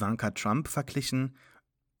mit Ivanka Trump verglichen,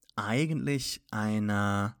 eigentlich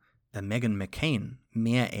einer Meghan McCain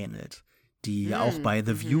mehr ähnelt, die ja auch bei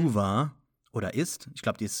The View war oder ist. Ich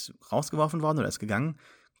glaube, die ist rausgeworfen worden oder ist gegangen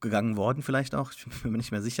worden vielleicht auch, ich bin mir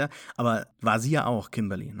nicht mehr sicher. Aber war sie ja auch,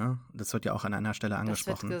 Kimberly, ne? Das wird ja auch an einer Stelle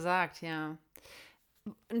angesprochen. Das wird gesagt, ja.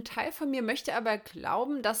 Ein Teil von mir möchte aber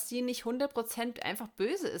glauben, dass sie nicht 100% einfach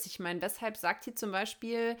böse ist. Ich meine, weshalb sagt sie zum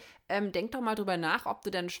Beispiel, denk doch mal drüber nach, ob du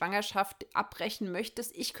deine Schwangerschaft abbrechen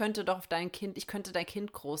möchtest. Ich könnte dein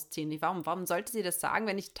Kind großziehen. Warum sollte sie das sagen,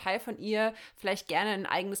 wenn ich Teil von ihr vielleicht gerne ein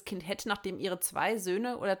eigenes Kind hätte, nachdem ihre 2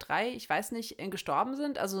 Söhne oder 3, ich weiß nicht, gestorben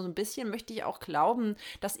sind? Also so ein bisschen möchte ich auch glauben,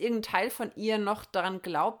 dass irgendein Teil von ihr noch daran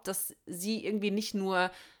glaubt, dass sie irgendwie nicht nur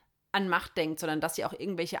an Macht denkt, sondern dass sie auch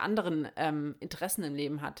irgendwelche anderen Interessen im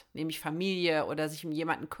Leben hat, nämlich Familie oder sich um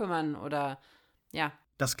jemanden kümmern oder ja.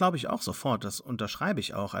 Das glaube ich auch sofort, das unterschreibe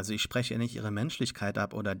ich auch. Also ich spreche ja nicht ihre Menschlichkeit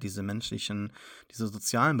ab oder diese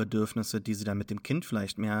sozialen Bedürfnisse, die sie dann mit dem Kind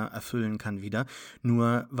vielleicht mehr erfüllen kann wieder.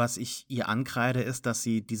 Nur was ich ihr ankreide, ist, dass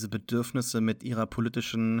sie diese Bedürfnisse mit ihrer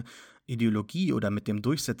politischen Ideologie oder mit dem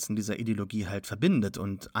Durchsetzen dieser Ideologie halt verbindet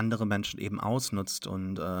und andere Menschen eben ausnutzt.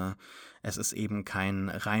 Und es ist eben kein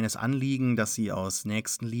reines Anliegen, das sie aus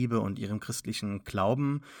Nächstenliebe und ihrem christlichen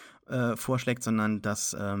Glauben vorschlägt, sondern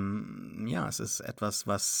dass es ist etwas,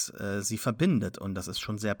 was sie verbindet. Und das ist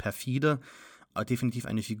schon sehr perfide. Definitiv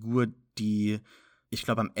eine Figur, die, ich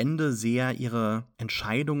glaube, am Ende sehr ihre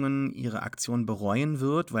Entscheidungen, ihre Aktionen bereuen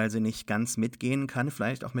wird, weil sie nicht ganz mitgehen kann,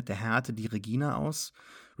 vielleicht auch mit der Härte, die Regina,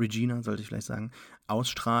 sollte ich vielleicht sagen,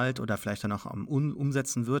 ausstrahlt oder vielleicht dann auch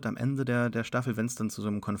umsetzen wird am Ende der Staffel, wenn es dann zu so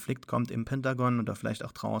einem Konflikt kommt im Pentagon oder vielleicht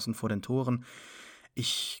auch draußen vor den Toren.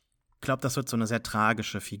 Ich glaube, das wird so eine sehr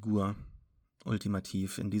tragische Figur,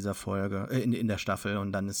 ultimativ in dieser Folge, in der Staffel,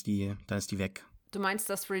 und dann ist die weg. Du meinst,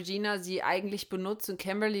 dass Regina sie eigentlich benutzt und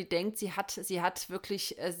Kimberly denkt, sie hat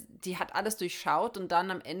wirklich, die hat alles durchschaut und dann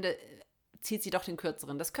am Ende zieht sie doch den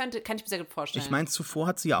Kürzeren. Das kann ich mir sehr gut vorstellen. Ich meine, zuvor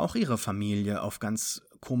hat sie ja auch ihre Familie auf ganz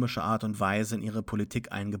komische Art und Weise in ihre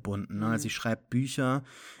Politik eingebunden. Ne? Sie schreibt Bücher,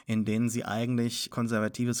 in denen sie eigentlich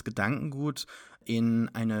konservatives Gedankengut in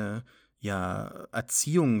eine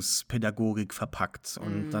Erziehungspädagogik verpackt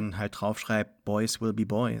und dann halt draufschreibt, Boys will be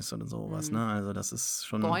boys oder sowas, ne? Also das ist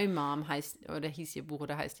schon... Boy Mom heißt ihr Buch.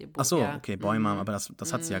 Ach so, okay, Boy Mom, aber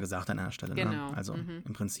das hat sie ja gesagt an einer Stelle, genau. Ne? Also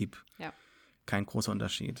im Prinzip kein großer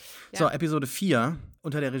Unterschied. Ja. So, Episode 4,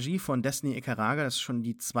 unter der Regie von Destiny Ikaraga, das ist schon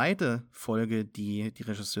die 2. Folge, die die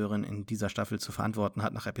Regisseurin in dieser Staffel zu verantworten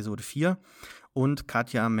hat nach Episode 4. Und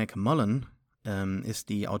Katja McMullen ist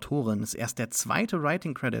die Autorin, ist erst der 2.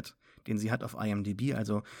 Writing Credit, den sie hat auf IMDb,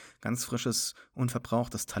 also ganz frisches,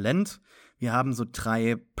 unverbrauchtes Talent. Wir haben so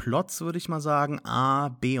 3 Plots, würde ich mal sagen, A,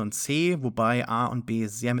 B und C, wobei A und B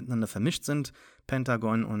sehr miteinander vermischt sind.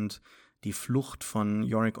 Pentagon und die Flucht von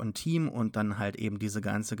Yorick und Team und dann halt eben diese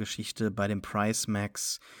ganze Geschichte bei dem Price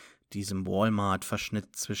Max, diesem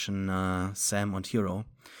Walmart-Verschnitt zwischen Sam und Hero.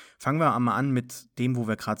 Fangen wir mal an mit dem, wo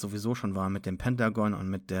wir gerade sowieso schon waren, mit dem Pentagon und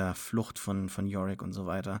mit der Flucht von Yorick und so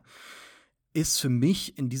weiter. Ist für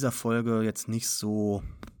mich in dieser Folge jetzt nicht so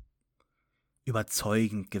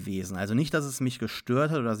überzeugend gewesen. Also nicht, dass es mich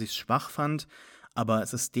gestört hat oder dass ich es schwach fand, aber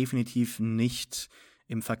es ist definitiv nicht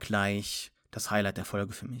im Vergleich das Highlight der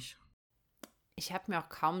Folge für mich. Ich habe mir auch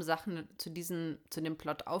kaum Sachen zu dem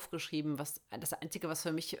Plot aufgeschrieben. Das Einzige, was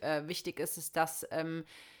für mich wichtig ist, ist, dass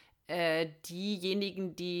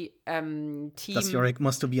diejenigen, die Team... Dass Yorick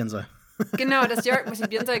masturbieren soll. Genau, dass Yorick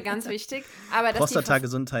masturbieren soll, ganz wichtig.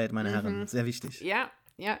 Prostata-Gesundheit, meine Herren, sehr wichtig. Ja,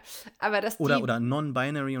 aber dass oder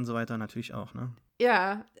non-binary und so weiter natürlich auch, ne?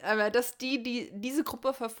 Ja, aber dass diese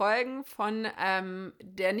Gruppe verfolgen von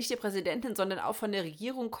nicht der Präsidentin, sondern auch von der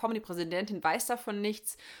Regierung kommen. Die Präsidentin weiß davon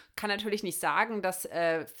nichts, kann natürlich nicht sagen, dass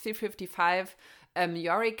 355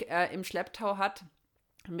 Yorick im Schlepptau hat.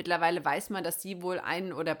 Mittlerweile weiß man, dass sie wohl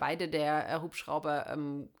einen oder beide der Hubschrauber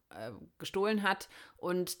gestohlen hat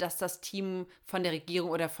und dass das Team von der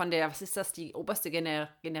Regierung oder von der, was ist das, die oberste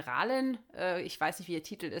Generalin, ich weiß nicht, wie ihr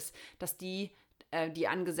Titel ist, dass die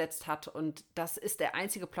angesetzt hat. Und das ist der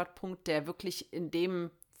einzige Plotpunkt, der wirklich in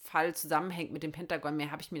dem Fall zusammenhängt mit dem Pentagon.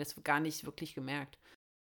 Mehr habe ich mir das gar nicht wirklich gemerkt.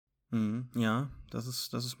 Ja, das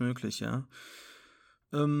ist möglich, ja.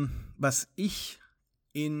 Was ich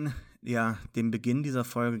in den Beginn dieser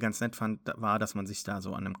Folge ganz nett fand, war, dass man sich da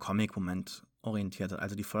so an einem Comic-Moment orientiert hat.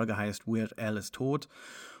 Also die Folge heißt Weird Al ist tot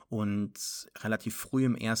und relativ früh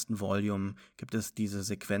im ersten Volume gibt es diese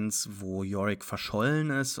Sequenz, wo Yorick verschollen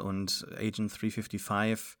ist und Agent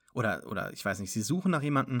 355 oder ich weiß nicht, sie suchen nach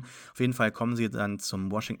jemandem. Auf jeden Fall kommen sie dann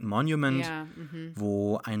zum Washington Monument,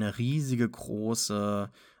 wo eine riesige,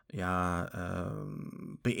 große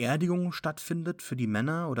Beerdigung stattfindet für die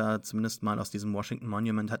Männer, oder zumindest mal aus diesem Washington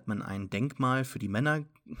Monument hat man ein Denkmal für die Männer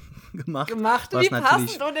gemacht. Wie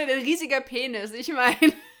passend und ein riesiger Penis, ich meine.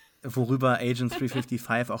 Worüber Agent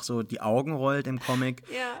 355 auch so die Augen rollt im Comic.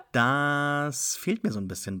 Ja. Das fehlt mir so ein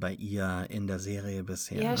bisschen bei ihr in der Serie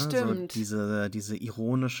bisher. Ja, stimmt. So diese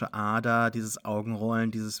ironische Ader, dieses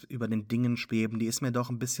Augenrollen, dieses über den Dingen schweben, die ist mir doch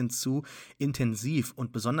ein bisschen zu intensiv.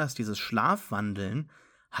 Und besonders dieses Schlafwandeln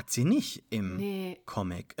hat sie nicht im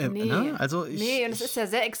Comic. Ne? Also und es ist ja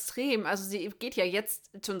sehr extrem. Also sie geht ja jetzt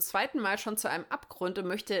zum zweiten Mal schon zu einem Abgrund und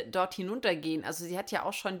möchte dort hinuntergehen. Also sie hat ja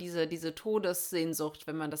auch schon diese Todessehnsucht,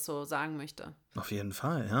 wenn man das so sagen möchte. Auf jeden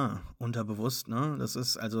Fall, ja. Unterbewusst, ne? Das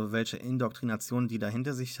ist also, welche Indoktrination die da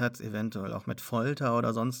hinter sich hat, eventuell auch mit Folter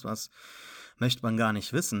oder sonst was, möchte man gar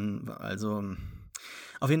nicht wissen. Also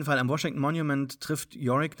auf jeden Fall am Washington Monument trifft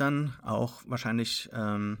Yorick dann auch wahrscheinlich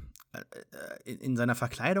in seiner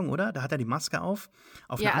Verkleidung, oder? Da hat er die Maske auf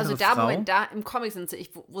ja, eine also Frau. da im Comic sind sie.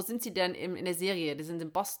 Wo sind sie denn in der Serie? Die sind in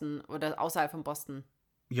Boston oder außerhalb von Boston.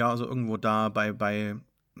 Ja, also irgendwo da bei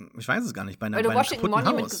ich weiß es gar nicht, bei Weil du einem Washington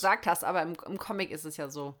Monument Haus gesagt hast, aber im Comic ist es ja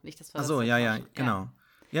so. Nicht, dass wir Ach so, ja, genau.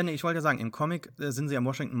 Ja, nee, ich wollte ja sagen, im Comic sind sie am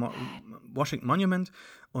Washington Monument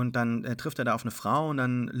und dann trifft er da auf eine Frau und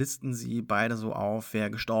dann listen sie beide so auf, wer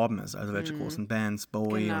gestorben ist. Also welche großen Bands,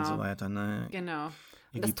 Bowie und so weiter. Ne? Genau.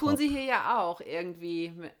 Und das tun sie hier ja auch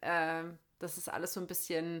irgendwie, dass es alles so ein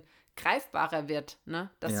bisschen greifbarer wird. Ne?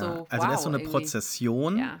 Das also das ist so eine irgendwie.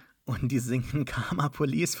 Prozession und die singen Karma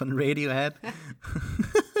Police von Radiohead.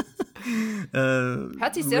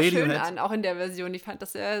 Hört sich sehr schön an, auch in der Version. Ich fand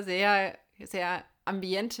das sehr, sehr, sehr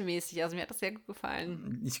ambientemäßig. Also mir hat das sehr gut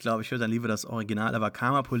gefallen. Ich glaube, ich höre dann lieber das Original, aber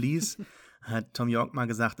Karma Police hat Thom Yorke mal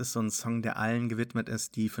gesagt, ist so ein Song, der allen gewidmet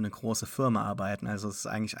ist, die für eine große Firma arbeiten. Also es ist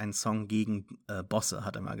eigentlich ein Song gegen Bosse,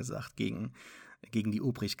 hat er mal gesagt, gegen die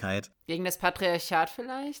Obrigkeit. Gegen das Patriarchat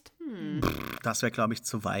vielleicht? Das wäre, glaube ich,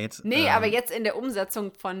 zu weit. Nee, aber jetzt in der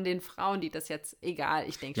Umsetzung von den Frauen, die das jetzt, egal,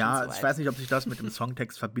 ich denke schon zu weit. Ja, ich weiß nicht, ob sich das mit dem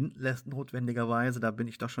Songtext verbinden lässt, notwendigerweise. Da bin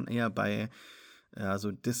ich doch schon eher bei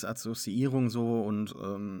so Disassoziierung so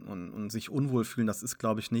und sich unwohl fühlen. Das ist,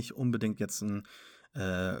 glaube ich, nicht unbedingt jetzt ein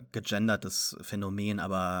gegendertes Phänomen,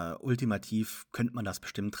 aber ultimativ könnte man das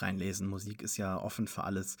bestimmt reinlesen. Musik ist ja offen für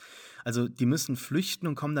alles. Also die müssen flüchten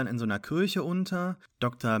und kommen dann in so einer Kirche unter.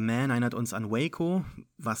 Dr. Mann erinnert uns an Waco,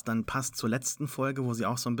 was dann passt zur letzten Folge, wo sie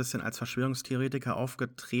auch so ein bisschen als Verschwörungstheoretiker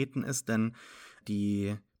aufgetreten ist, denn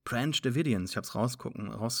die Branch Davidians, ich habe es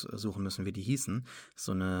raussuchen müssen, wie die hießen,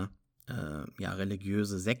 so eine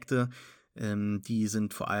religiöse Sekte. Die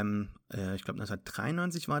sind vor allem, ich glaube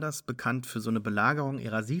 1993 war das, bekannt für so eine Belagerung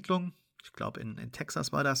ihrer Siedlung. Ich glaube in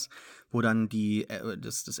Texas war das, wo dann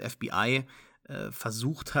das FBI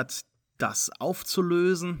versucht hat, das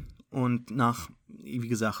aufzulösen. Und nach, wie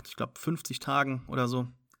gesagt, ich glaube 50 Tagen oder so,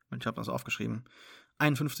 ich habe das aufgeschrieben,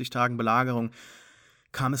 51 Tagen Belagerung,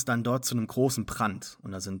 kam es dann dort zu einem großen Brand.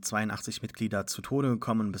 Und da sind 82 Mitglieder zu Tode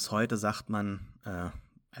gekommen. Und bis heute sagt man,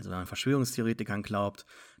 also wenn man Verschwörungstheoretikern glaubt,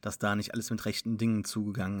 dass da nicht alles mit rechten Dingen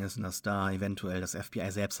zugegangen ist und dass da eventuell das FBI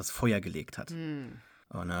selbst das Feuer gelegt hat.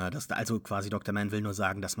 Und dass da also quasi Dr. Mann will nur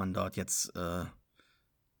sagen, dass man dort jetzt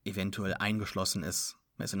eventuell eingeschlossen ist.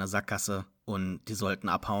 Man ist in der Sackgasse und die sollten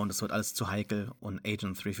abhauen, das wird alles zu heikel und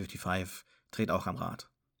Agent 355 dreht auch am Rad.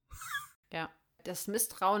 Ja. Das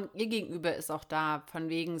Misstrauen ihr gegenüber ist auch da, von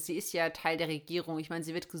wegen, sie ist ja Teil der Regierung. Ich meine,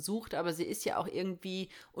 sie wird gesucht, aber sie ist ja auch irgendwie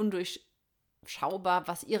undurchschaubar,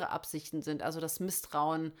 was ihre Absichten sind. Also das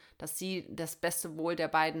Misstrauen, dass sie das beste Wohl der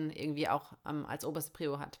beiden irgendwie auch als oberste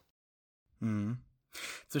Prio hat. Mhm.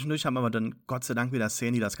 Zwischendurch haben aber dann Gott sei Dank wieder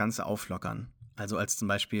Szenen, die das Ganze auflockern. Also als zum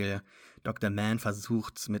Beispiel Dr. Mann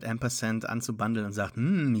versucht, mit Ampersand anzubandeln und sagt,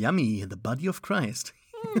 yummy, the body of Christ.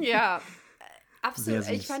 Ja, absolut.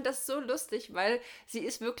 Ich fand das so lustig, weil sie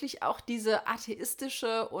ist wirklich auch diese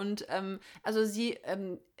atheistische und also sie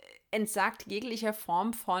entsagt jeglicher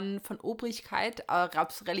Form von Obrigkeit, ob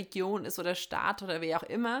es Religion ist oder Staat oder wer auch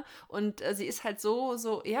immer. Und sie ist halt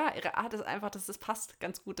so, ihre Art ist einfach, dass es passt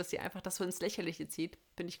ganz gut, dass sie einfach das so ins Lächerliche zieht.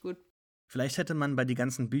 Finde ich gut. Vielleicht hätte man bei die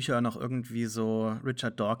ganzen Büchern noch irgendwie so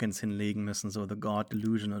Richard Dawkins hinlegen müssen, so The God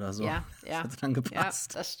Delusion oder so. Ja. Das hat dann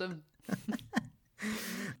gepasst. Ja, das stimmt.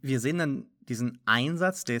 Wir sehen dann diesen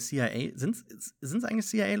Einsatz der CIA, sind es eigentlich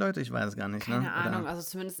CIA-Leute? Ich weiß es gar nicht. Keine Ahnung, also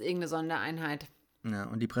zumindest irgendeine Sondereinheit. Ja,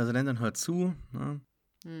 und die Präsidentin hört zu, ne?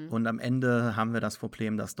 Und am Ende haben wir das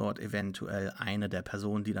Problem, dass dort eventuell eine der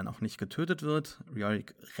Personen, die dann auch nicht getötet wird,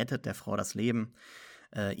 Yorick rettet der Frau das Leben,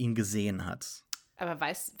 ihn gesehen hat. Aber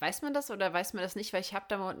weiß man das oder weiß man das nicht? Weil ich habe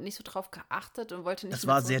da nicht so drauf geachtet und wollte nicht. Es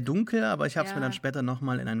war sehr dunkel, aber ich habe es mir dann später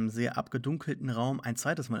nochmal in einem sehr abgedunkelten Raum ein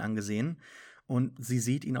zweites Mal angesehen. Und sie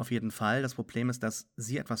sieht ihn auf jeden Fall. Das Problem ist, dass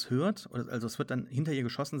sie etwas hört. Also es wird dann hinter ihr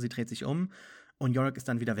geschossen, sie dreht sich um und Yorick ist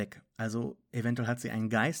dann wieder weg. Also eventuell hat sie einen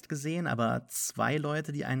Geist gesehen, aber 2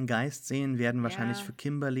 Leute, die einen Geist sehen, werden wahrscheinlich für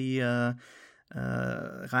Kimberly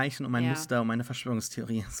reichen, um ein Muster, um eine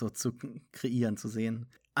Verschwörungstheorie so zu kreieren, zu sehen.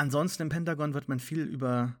 Ansonsten im Pentagon wird man viel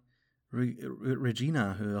über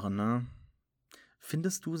Regina hören, ne?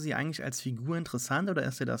 Findest du sie eigentlich als Figur interessant oder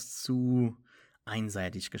ist dir das zu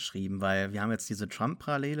einseitig geschrieben? Weil wir haben jetzt diese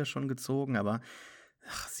Trump-Parallele schon gezogen, aber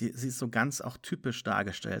sie ist so ganz auch typisch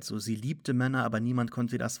dargestellt. So, sie liebte Männer, aber niemand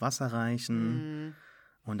konnte ihr das Wasser reichen.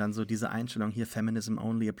 Und dann so diese Einstellung hier, Feminism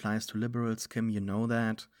only applies to liberals, Kim, you know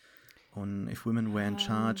that. Und if women were in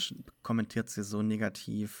charge, kommentiert sie so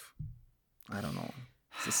negativ. I don't know.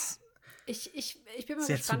 Ich bin mal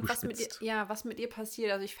gespannt, was mit ihr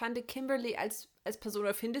passiert. Also ich fand Kimberly als Person,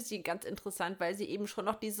 oder finde sie ganz interessant, weil sie eben schon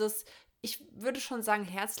noch dieses, ich würde schon sagen,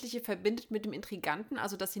 Herzliche verbindet mit dem Intriganten,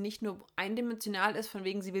 also dass sie nicht nur eindimensional ist, von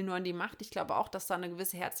wegen sie will nur an die Macht. Ich glaube auch, dass da eine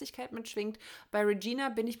gewisse Herzlichkeit mitschwingt. Bei Regina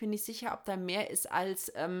bin ich mir nicht sicher, ob da mehr ist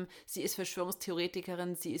als, sie ist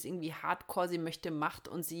Verschwörungstheoretikerin, sie ist irgendwie hardcore, sie möchte Macht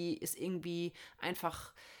und sie ist irgendwie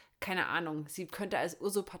einfach, keine Ahnung, sie könnte als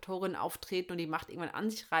Usurpatorin auftreten und die Macht irgendwann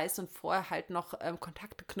an sich reißen und vorher halt noch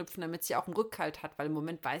Kontakte knüpfen, damit sie auch einen Rückhalt hat, weil im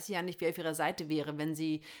Moment weiß sie ja nicht, wer auf ihrer Seite wäre, wenn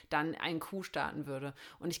sie dann einen Coup starten würde.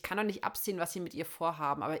 Und ich kann noch nicht absehen, was sie mit ihr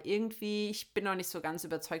vorhaben, aber irgendwie, ich bin noch nicht so ganz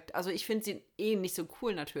überzeugt. Also ich finde sie nicht so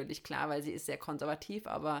cool natürlich, klar, weil sie ist sehr konservativ,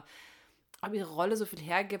 aber ob ihre Rolle so viel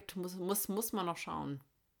hergibt, muss man noch schauen.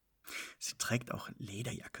 Sie trägt auch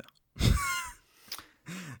Lederjacke.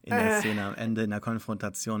 In der Szene am Ende, in der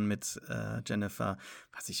Konfrontation mit Jennifer,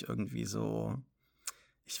 was ich irgendwie so,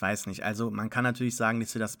 ich weiß nicht, also man kann natürlich sagen,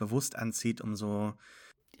 dass sie das bewusst anzieht, um so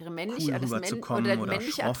ihre männliche, cool rüberzukommen oder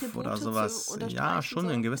schroff Attribute oder sowas. Ja, schon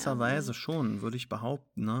in gewisser Weise schon, würde ich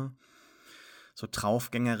behaupten, ne? So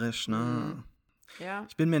draufgängerisch, ne? Ja.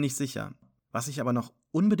 Ich bin mir nicht sicher. Was ich aber noch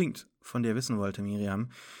unbedingt von dir wissen wollte,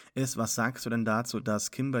 Miriam, ist, was sagst du denn dazu, dass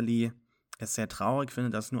Kimberly es sehr traurig finde,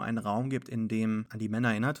 dass es nur einen Raum gibt, in dem an die Männer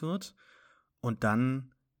erinnert wird und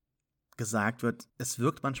dann gesagt wird, es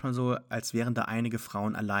wirkt manchmal so, als wären da einige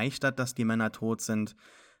Frauen erleichtert, dass die Männer tot sind,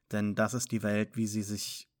 denn das ist die Welt, wie sie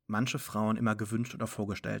sich manche Frauen immer gewünscht oder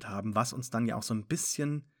vorgestellt haben, was uns dann ja auch so ein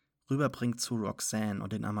bisschen rüberbringt zu Roxanne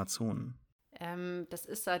und den Amazonen. Das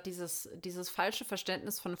ist da dieses falsche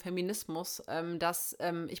Verständnis von Feminismus, dass,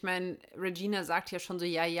 ich meine, Regina sagt ja schon so,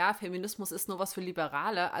 ja, Feminismus ist nur was für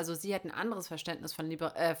Liberale, also sie hat ein anderes Verständnis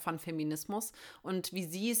von Feminismus und wie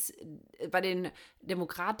sie es bei den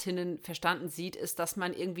Demokratinnen verstanden sieht, ist, dass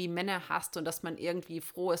man irgendwie Männer hasst und dass man irgendwie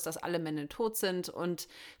froh ist, dass alle Männer tot sind und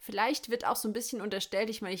vielleicht wird auch so ein bisschen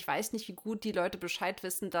unterstellt, ich meine, ich weiß nicht, wie gut die Leute Bescheid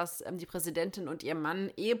wissen, dass die Präsidentin und ihr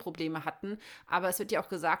Mann Eheprobleme hatten, aber es wird ja auch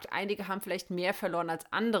gesagt, einige haben vielleicht mehr verloren als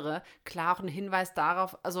andere. Klaren Hinweis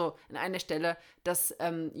darauf, also an einer Stelle, dass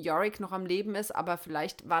Yorick noch am Leben ist, aber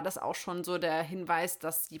vielleicht war das auch schon so der Hinweis,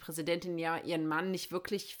 dass die Präsidentin ja ihren Mann nicht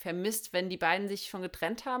wirklich vermisst, wenn die beiden sich schon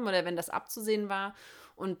getrennt haben oder wenn das abzusehen war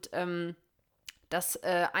und dass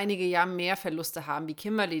einige ja mehr Verluste haben, wie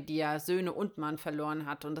Kimberly, die ja Söhne und Mann verloren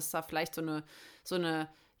hat und dass da vielleicht so eine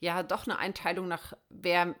ja, doch eine Einteilung nach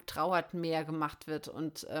wer trauert mehr gemacht wird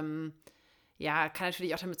und ja, kann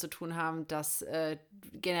natürlich auch damit zu tun haben, dass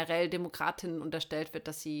generell Demokratinnen unterstellt wird,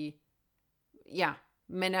 dass sie, ja,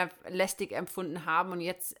 Männer lästig empfunden haben und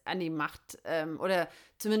jetzt an die Macht oder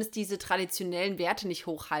zumindest diese traditionellen Werte nicht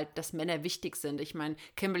hochhalten, dass Männer wichtig sind. Ich meine,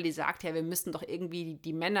 Kimberly sagt ja, wir müssen doch irgendwie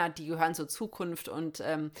die Männer, die gehören zur Zukunft und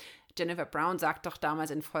Jennifer Brown sagt doch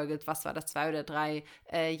damals in Folge, was war das, 2 oder 3,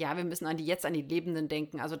 ja, wir müssen an die Lebenden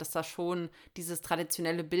denken. Also, dass da schon dieses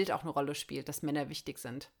traditionelle Bild auch eine Rolle spielt, dass Männer wichtig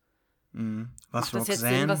sind. Was Macht das jetzt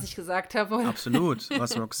Sinn, was ich gesagt habe? Absolut.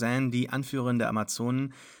 Was Roxanne, die Anführerin der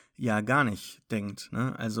Amazonen, ja gar nicht denkt.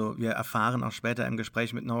 Ne? Also wir erfahren auch später im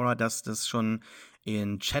Gespräch mit Nora, dass das schon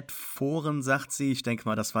in Chatforen, sagt sie, ich denke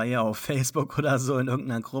mal, das war ja auf Facebook oder so in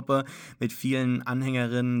irgendeiner Gruppe mit vielen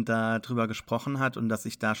Anhängerinnen da drüber gesprochen hat und dass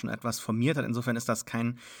sich da schon etwas formiert hat. Insofern ist das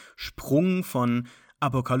kein Sprung von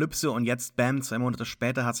Apokalypse und jetzt, bam, 2 Monate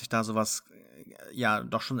später hat sich da sowas ja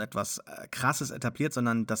doch schon etwas Krasses etabliert,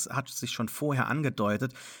 sondern das hat sich schon vorher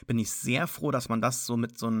angedeutet, bin ich sehr froh, dass man das so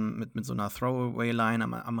mit so einer Throwaway-Line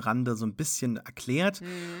am Rande so ein bisschen erklärt.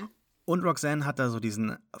 Und Roxanne hat da so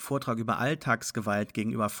diesen Vortrag über Alltagsgewalt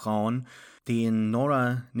gegenüber Frauen, den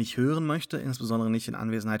Nora nicht hören möchte, insbesondere nicht in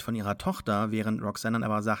Anwesenheit von ihrer Tochter, während Roxanne dann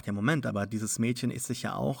aber sagt, ja Moment, aber dieses Mädchen ist sich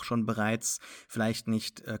ja auch schon bereits vielleicht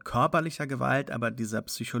nicht körperlicher Gewalt, aber dieser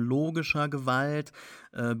psychologischer Gewalt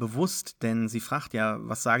bewusst, denn sie fragt ja,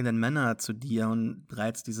 was sagen denn Männer zu dir? Und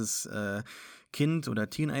bereits dieses Kind oder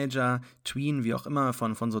Teenager, Tween, wie auch immer,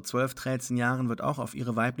 von so 12, 13 Jahren wird auch auf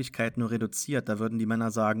ihre Weiblichkeit nur reduziert. Da würden die Männer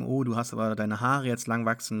sagen, oh, du hast aber deine Haare jetzt lang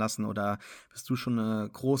wachsen lassen oder bist du schon eine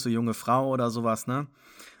große junge Frau oder sowas, ne?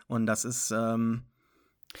 Und das ist ein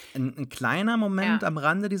kleiner Moment am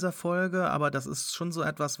Rande dieser Folge, aber das ist schon so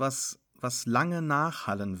etwas, was lange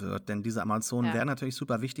nachhallen wird, denn diese Amazonen werden natürlich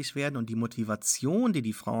super wichtig werden und die Motivation,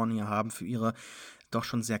 die Frauen hier haben für ihre doch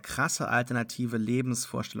schon sehr krasse alternative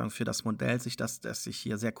Lebensvorstellung für das Modell, das sich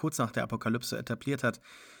hier sehr kurz nach der Apokalypse etabliert hat,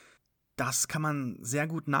 das kann man sehr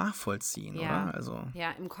gut nachvollziehen, oder? Also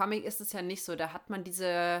ja, im Comic ist es ja nicht so. Da hat man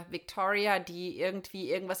diese Victoria, die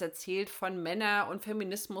irgendwie irgendwas erzählt von Männer und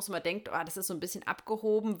Feminismus. Und man denkt, oh, das ist so ein bisschen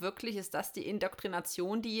abgehoben. Wirklich ist das die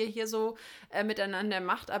Indoktrination, die ihr hier so miteinander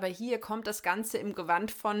macht. Aber hier kommt das Ganze im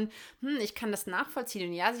Gewand von, ich kann das nachvollziehen.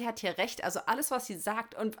 Und ja, sie hat hier recht. Also alles, was sie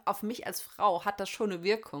sagt und auf mich als Frau hat das schon eine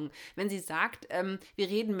Wirkung. Wenn sie sagt, wir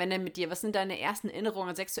reden Männer mit dir, was sind deine ersten Erinnerungen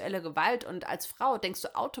an sexuelle Gewalt? Und als Frau denkst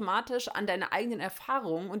du automatisch an deine eigenen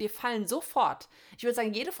Erfahrungen und dir fallen sofort, ich würde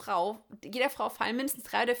sagen, jeder Frau fallen mindestens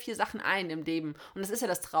 3 oder 4 Sachen ein im Leben. Und das ist ja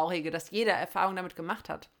das Traurige, dass jeder Erfahrung damit gemacht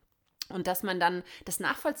hat. Und dass man dann das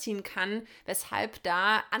nachvollziehen kann, weshalb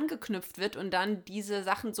da angeknüpft wird und dann diese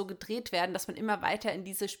Sachen so gedreht werden, dass man immer weiter in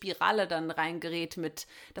diese Spirale dann reingerät mit,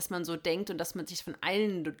 dass man so denkt und dass man sich von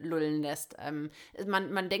allen lullen lässt.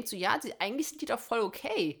 Man denkt so, ja, eigentlich sind die doch voll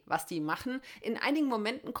okay, was die machen. In einigen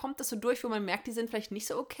Momenten kommt das so durch, wo man merkt, die sind vielleicht nicht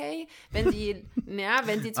so okay, wenn sie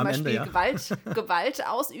zum Beispiel Gewalt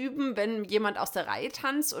ausüben, wenn jemand aus der Reihe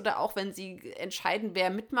tanzt oder auch wenn sie entscheiden, wer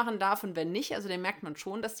mitmachen darf und wer nicht. Also dann merkt man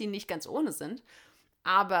schon, dass die nicht ganz ohne sind,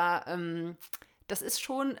 aber das ist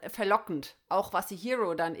schon verlockend, auch was die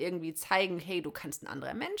Hero dann irgendwie zeigen, hey, du kannst ein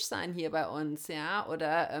anderer Mensch sein hier bei uns, ja,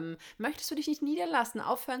 oder möchtest du dich nicht niederlassen,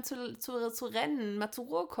 aufhören zu rennen, mal zur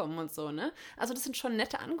Ruhe kommen und so, ne, also das sind schon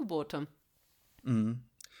nette Angebote.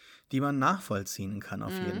 Die man nachvollziehen kann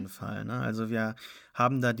auf jeden Fall. Ne? Also wir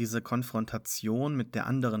haben da diese Konfrontation mit der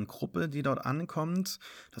anderen Gruppe, die dort ankommt.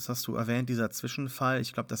 Das hast du erwähnt, dieser Zwischenfall.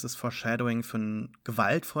 Ich glaube, das ist Foreshadowing für einen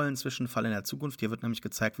gewaltvollen Zwischenfall in der Zukunft. Hier wird nämlich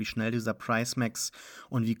gezeigt, wie schnell dieser Price Max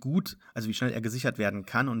und wie schnell er gesichert werden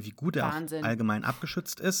kann und wie gut er auch allgemein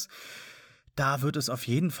abgeschützt ist. Da wird es auf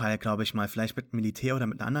jeden Fall, glaube ich mal, vielleicht mit Militär oder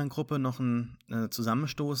mit einer anderen Gruppe noch einen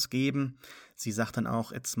Zusammenstoß geben. Sie sagt dann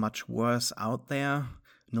auch, it's much worse out there.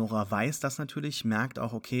 Nora weiß das natürlich, merkt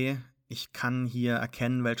auch, okay, ich kann hier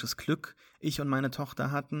erkennen, welches Glück ich und meine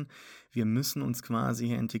Tochter hatten. Wir müssen uns quasi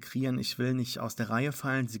hier integrieren. Ich will nicht aus der Reihe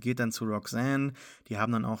fallen. Sie geht dann zu Roxanne. Die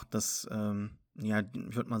haben dann auch das, ich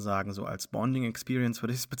würde mal sagen, so als Bonding-Experience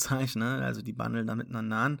würde ich es bezeichnen. Also die bandeln da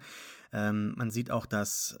miteinander an. Man sieht auch,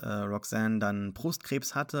 dass Roxanne dann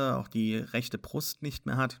Brustkrebs hatte, auch die rechte Brust nicht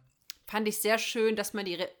mehr hat. Fand ich sehr schön, dass man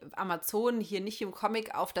die Amazonen hier nicht im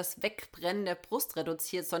Comic auf das Wegbrennen der Brust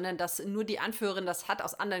reduziert, sondern dass nur die Anführerin das hat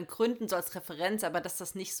aus anderen Gründen, so als Referenz, aber dass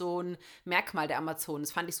das nicht so ein Merkmal der Amazonen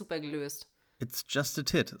ist. Fand ich super gelöst. It's just a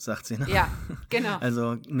tit, sagt sie. Ne? Ja, genau.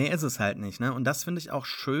 Also mehr ist es halt nicht. Ne? Und das finde ich auch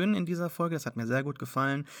schön in dieser Folge. Das hat mir sehr gut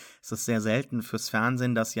gefallen. Es ist sehr selten fürs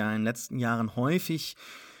Fernsehen, dass ja in den letzten Jahren häufig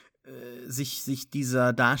sich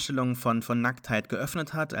dieser Darstellung von Nacktheit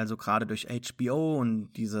geöffnet hat, also gerade durch HBO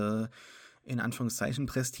und diese in Anführungszeichen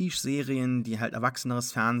Prestige-Serien, die halt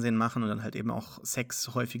erwachseneres Fernsehen machen und dann halt eben auch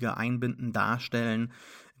Sex häufiger einbinden, darstellen,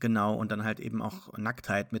 genau, und dann halt eben auch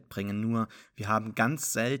Nacktheit mitbringen. Nur wir haben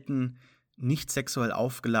ganz selten nicht sexuell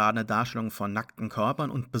aufgeladene Darstellungen von nackten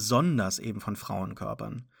Körpern und besonders eben von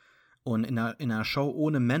Frauenkörpern. Und in einer Show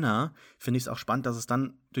ohne Männer finde ich es auch spannend, dass es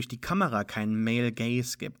dann durch die Kamera keinen Male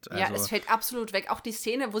Gaze gibt. Also, ja, es fällt absolut weg. Auch die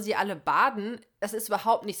Szene, wo sie alle baden, das ist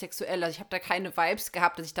überhaupt nicht sexuell. Also ich habe da keine Vibes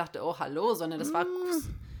gehabt, dass ich dachte, oh, hallo, sondern das war...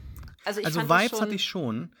 Also Vibes hatte ich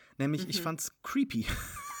schon, nämlich ich fand's creepy.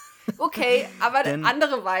 Okay, aber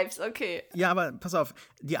andere Vibes, okay. Ja, aber pass auf,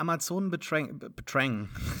 die Amazonen bedrängen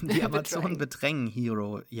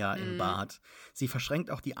Hero ja im Bad. Sie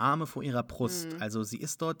verschränkt auch die Arme vor ihrer Brust. Also sie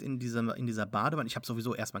ist dort in dieser Badewanne. Ich habe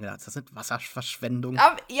sowieso erstmal gedacht, das ist Wasserverschwendung.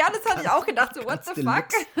 Ja, das hatte ich auch gedacht, so what the fuck?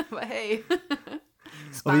 Aber hey.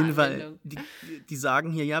 Auf jeden Fall, die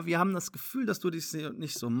sagen hier, ja, wir haben das Gefühl, dass du dich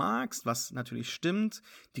nicht so magst, was natürlich stimmt.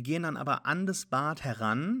 Die gehen dann aber an das Bad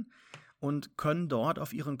heran und können dort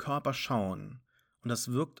auf ihren Körper schauen. Und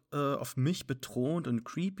das wirkt auf mich bedrohend und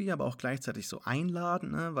creepy, aber auch gleichzeitig so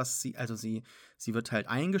einladend, ne? Sie wird halt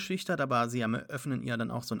eingeschüchtert, aber sie eröffnen ihr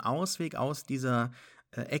dann auch so einen Ausweg aus dieser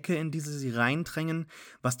Ecke, in die sie reindrängen,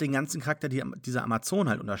 was den ganzen Charakter dieser Amazon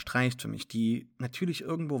halt unterstreicht für mich, die natürlich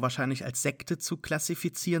irgendwo wahrscheinlich als Sekte zu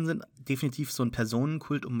klassifizieren sind, definitiv so ein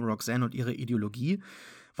Personenkult um Roxanne und ihre Ideologie,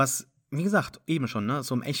 was, wie gesagt, eben schon, ne,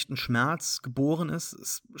 so im echten Schmerz geboren ist,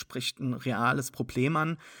 es spricht ein reales Problem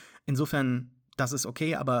an, insofern, das ist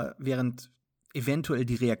okay, aber während eventuell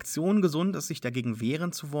die Reaktion gesund ist, sich dagegen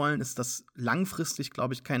wehren zu wollen, ist das langfristig,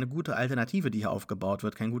 glaube ich, keine gute Alternative, die hier aufgebaut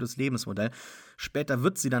wird, kein gutes Lebensmodell. Später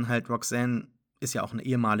wird sie dann halt, Roxanne ist ja auch eine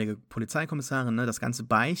ehemalige Polizeikommissarin, ne, das Ganze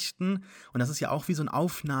beichten. Und das ist ja auch wie so ein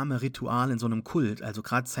Aufnahmeritual in so einem Kult. Also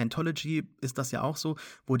gerade Scientology ist das ja auch so,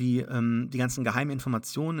 wo die ganzen geheimen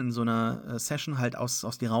Informationen in so einer Session halt aus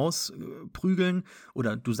dir rausprügeln.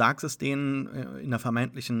 Oder du sagst es denen in einer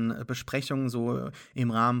vermeintlichen Besprechung so im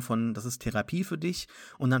Rahmen von, das ist Therapie für dich.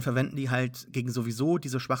 Und dann verwenden die halt gegen sowieso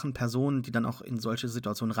diese schwachen Personen, die dann auch in solche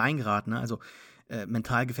Situationen reingeraten. Ne? Also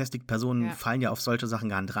mental gefestigte Personen fallen ja auf solche Sachen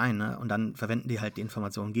gar nicht rein, ne? Und dann verwenden die halt die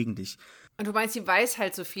Informationen gegen dich. Und du meinst, sie weiß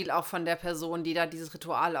halt so viel auch von der Person, die da dieses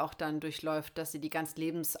Ritual auch dann durchläuft, dass sie die ganzen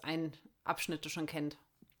Lebensabschnitte schon kennt.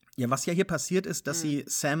 Ja, was ja hier passiert ist, dass sie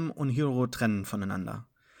Sam und Hiro trennen voneinander.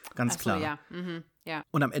 Ganz klar. Ja. Mhm. Ja.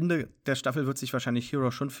 Und am Ende der Staffel wird sich wahrscheinlich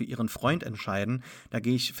Hiro schon für ihren Freund entscheiden. Da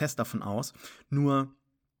gehe ich fest davon aus. Nur,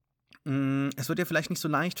 es wird ihr vielleicht nicht so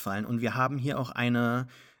leicht fallen. Und wir haben hier auch eine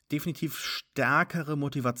definitiv stärkere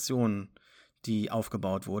Motivation, die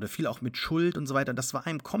aufgebaut wurde. Viel auch mit Schuld und so weiter. Das war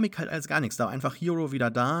im Comic halt alles gar nichts. Da war einfach Hiro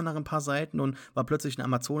wieder da nach ein paar Seiten und war plötzlich eine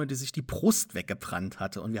Amazone, die sich die Brust weggebrannt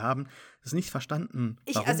hatte. Und wir haben es nicht verstanden.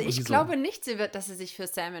 Ich glaube nicht, dass sie sich für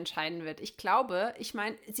Sam entscheiden wird. Ich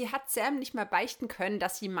meine, sie hat Sam nicht mal beichten können,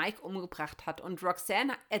 dass sie Mike umgebracht hat. Und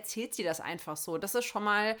Roxanne erzählt sie das einfach so. Das ist schon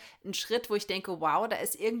mal ein Schritt, wo ich denke, wow, da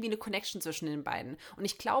ist irgendwie eine Connection zwischen den beiden. Und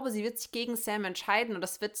ich glaube, sie wird sich gegen Sam entscheiden und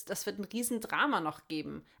das wird ein Riesendrama noch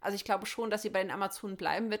geben. Also ich glaube schon, dass sie bei den Amazonen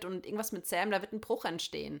bleiben wird und irgendwas mit Sam, da wird ein Bruch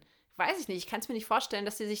entstehen. Weiß ich nicht, ich kann es mir nicht vorstellen,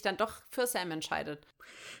 dass sie sich dann doch für Sam entscheidet.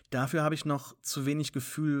 Dafür habe ich noch zu wenig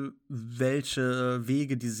Gefühl, welche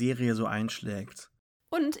Wege die Serie so einschlägt.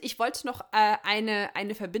 Und ich wollte noch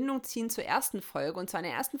eine Verbindung ziehen zur ersten Folge. Und zwar in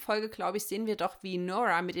der ersten Folge, glaube ich, sehen wir doch, wie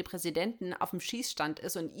Nora mit dem Präsidenten auf dem Schießstand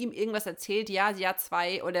ist und ihm irgendwas erzählt, ja, sie hat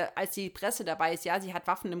oder als die Presse dabei ist, ja, sie hat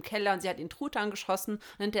Waffen im Keller und sie hat den Truthahn geschossen.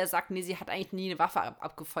 Und hinterher sagt, nee, sie hat eigentlich nie eine Waffe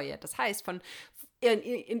abgefeuert. Das heißt,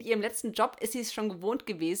 in ihrem letzten Job ist sie es schon gewohnt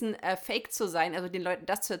gewesen, fake zu sein, also den Leuten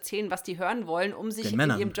das zu erzählen, was die hören wollen, um sich in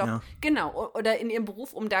ihrem Job, genau, oder in ihrem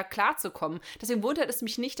Beruf, um da klarzukommen. Deswegen wundert es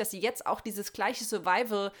mich nicht, dass sie jetzt auch dieses gleiche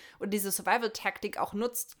Survival oder diese Survival-Taktik auch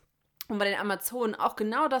nutzt, um bei den Amazonen auch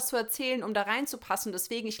genau das zu erzählen, um da reinzupassen.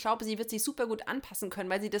 Deswegen, ich glaube, sie wird sich super gut anpassen können,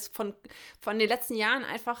 weil sie das von den letzten Jahren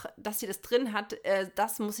einfach, dass sie das drin hat,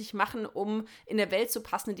 das muss ich machen, um in der Welt zu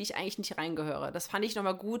passen, in die ich eigentlich nicht reingehöre. Das fand ich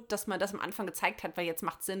nochmal gut, dass man das am Anfang gezeigt hat, weil jetzt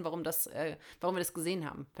macht es Sinn, warum wir das gesehen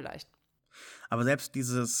haben, vielleicht. Aber selbst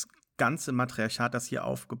dieses ganze Matriarchat, das hier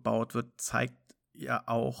aufgebaut wird, zeigt ja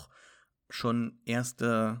auch schon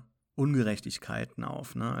erste Ungerechtigkeiten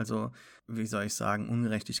auf, ne? Also, wie soll ich sagen,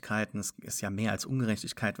 Ungerechtigkeiten, es ist ja mehr als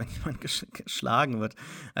Ungerechtigkeit, wenn jemand geschlagen wird.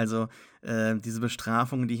 Also, diese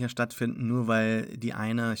Bestrafungen, die hier stattfinden, nur weil die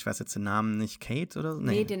eine, ich weiß jetzt den Namen nicht, Kate oder so?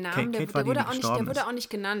 Nee, den Namen, der wurde auch nicht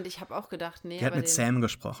genannt. Ich habe auch gedacht, nee. Die hat mit Sam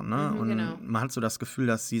gesprochen, ne? Und genau. Man hat so das Gefühl,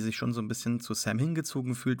 dass sie sich schon so ein bisschen zu Sam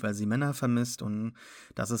hingezogen fühlt, weil sie Männer vermisst und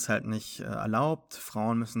das ist halt nicht erlaubt.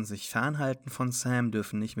 Frauen müssen sich fernhalten von Sam,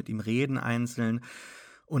 dürfen nicht mit ihm reden einzeln.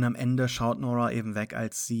 Und am Ende schaut Nora eben weg,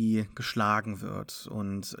 als sie geschlagen wird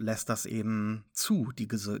und lässt das eben zu,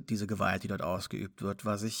 diese Gewalt, die dort ausgeübt wird,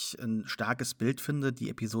 was ich ein starkes Bild finde. Die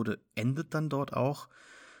Episode endet dann dort auch.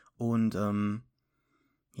 Und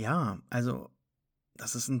ja, also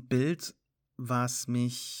das ist ein Bild, was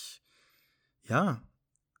mich, ja,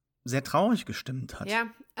 sehr traurig gestimmt hat. Ja,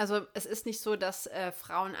 also es ist nicht so, dass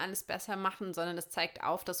Frauen alles besser machen, sondern es zeigt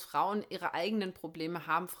auf, dass Frauen ihre eigenen Probleme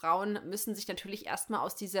haben. Frauen müssen sich natürlich erstmal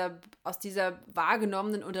aus dieser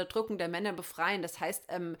wahrgenommenen Unterdrückung der Männer befreien. Das heißt,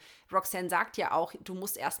 Roxanne sagt ja auch, du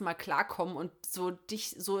musst erstmal klarkommen und so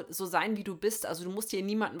sein, wie du bist. Also du musst dir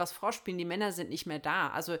niemandem was vorspielen, die Männer sind nicht mehr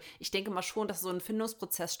da. Also ich denke mal schon, dass so ein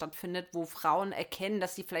Findungsprozess stattfindet, wo Frauen erkennen,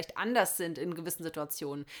 dass sie vielleicht anders sind in gewissen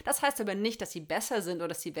Situationen. Das heißt aber nicht, dass sie besser sind oder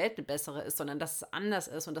dass die Welt eine bessere ist, sondern dass es anders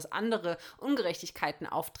ist. und dass andere Ungerechtigkeiten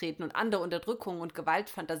auftreten und andere Unterdrückungen und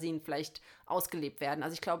Gewaltfantasien vielleicht ausgelebt werden.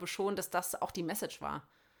 Also ich glaube schon, dass das auch die Message war.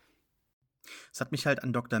 Es hat mich halt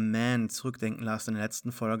an Dr. Mann zurückdenken lassen in der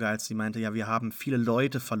letzten Folge, als sie meinte, ja, wir haben viele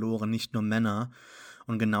Leute verloren, nicht nur Männer.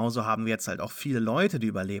 Und genauso haben wir jetzt halt auch viele Leute, die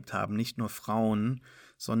überlebt haben, nicht nur Frauen,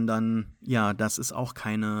 sondern ja, das ist auch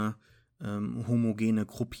keine homogene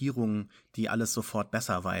Gruppierung, die alles sofort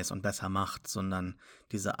besser weiß und besser macht, sondern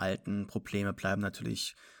diese alten Probleme bleiben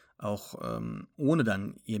natürlich auch ohne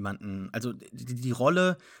dann jemanden, also die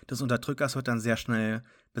Rolle des Unterdrückers wird dann sehr schnell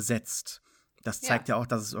besetzt. Das zeigt ja auch,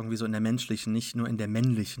 dass es irgendwie so in der menschlichen, nicht nur in der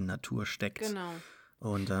männlichen Natur steckt. Genau.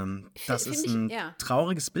 Und das ist ein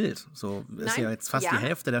trauriges Bild. So ist ja jetzt fast die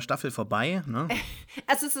Hälfte der Staffel vorbei. Ne?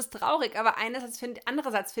 Also es ist traurig, aber andererseits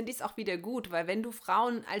finde ich es auch wieder gut, weil wenn du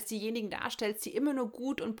Frauen als diejenigen darstellst, die immer nur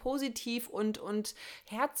gut und positiv und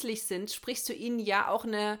herzlich sind, sprichst du ihnen ja auch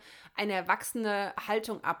eine erwachsene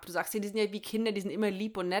Haltung ab. Du sagst ja, die sind ja wie Kinder, die sind immer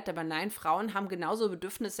lieb und nett, aber nein, Frauen haben genauso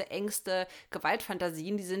Bedürfnisse, Ängste,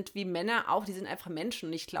 Gewaltfantasien, die sind wie Männer auch, die sind einfach Menschen.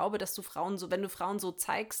 Und ich glaube, dass du Frauen so, wenn du Frauen so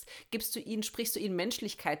zeigst, sprichst du ihnen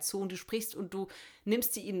Menschlichkeit zu und du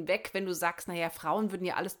nimmst sie ihnen weg, wenn du sagst, naja, Frauen würden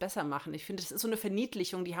ja alles besser machen. Ich finde, das ist so eine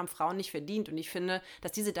Verniedlichung, die haben Frauen nicht verdient. Und ich finde,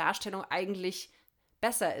 dass diese Darstellung eigentlich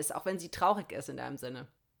besser ist, auch wenn sie traurig ist in deinem Sinne.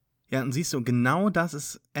 Ja, und siehst du, genau das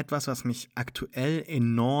ist etwas, was mich aktuell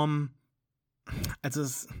enorm,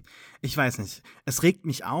 ich weiß nicht, es regt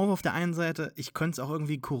mich auf der einen Seite, ich könnte es auch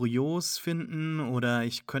irgendwie kurios finden oder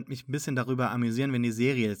ich könnte mich ein bisschen darüber amüsieren, wenn die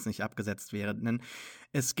Serie jetzt nicht abgesetzt wäre, denn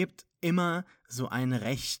es gibt immer so einen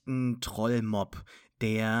rechten Trollmob,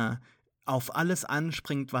 der auf alles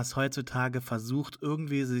anspringt, was heutzutage versucht,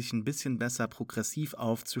 irgendwie sich ein bisschen besser progressiv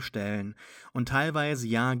aufzustellen. Und teilweise,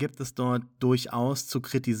 ja, gibt es dort durchaus zu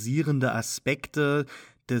kritisierende Aspekte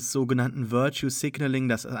des sogenannten Virtue Signaling.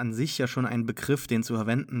 Das ist an sich ja schon ein Begriff, den zu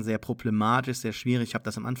verwenden, sehr problematisch, sehr schwierig. Ich habe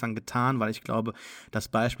das am Anfang getan, weil ich glaube, das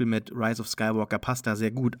Beispiel mit Rise of Skywalker passt da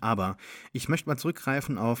sehr gut. Aber ich möchte mal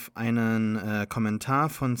zurückgreifen auf einen Kommentar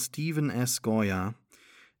von Stephen S. Goyer,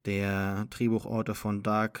 der Drehbuchautor von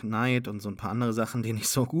Dark Knight und so ein paar andere Sachen, die nicht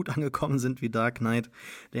so gut angekommen sind wie Dark Knight.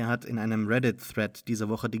 Der hat in einem Reddit-Thread diese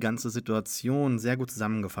Woche die ganze Situation sehr gut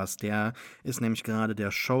zusammengefasst. Der ist nämlich gerade der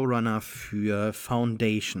Showrunner für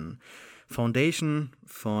Foundation. Foundation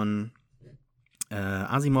von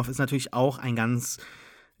Asimov ist natürlich auch ein ganz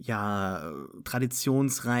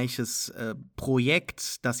traditionsreiches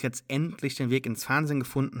Projekt, das jetzt endlich den Weg ins Fernsehen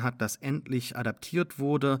gefunden hat, das endlich adaptiert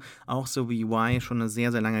wurde, auch so wie Y schon eine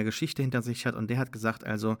sehr, sehr lange Geschichte hinter sich hat. Und der hat gesagt,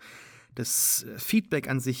 also das Feedback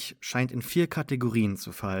an sich scheint in 4 Kategorien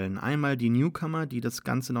zu fallen. Einmal die Newcomer, die das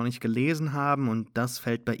Ganze noch nicht gelesen haben, und das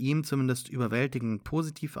fällt bei ihm zumindest überwältigend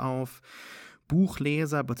positiv auf.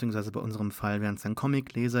 Buchleser, beziehungsweise bei unserem Fall wären es dann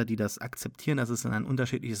Comicleser, die das akzeptieren, dass es ein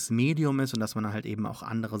unterschiedliches Medium ist und dass man halt eben auch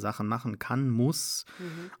andere Sachen machen kann,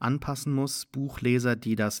 anpassen muss. Buchleser,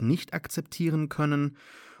 die das nicht akzeptieren können.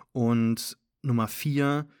 Und Nummer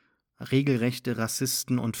 4, regelrechte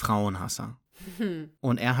Rassisten und Frauenhasser.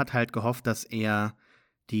 Und er hat halt gehofft, dass er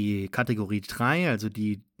die Kategorie 3, also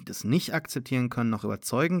die das nicht akzeptieren können, noch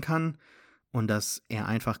überzeugen kann und dass er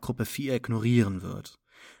einfach Gruppe 4 ignorieren wird.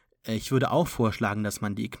 Ich würde auch vorschlagen, dass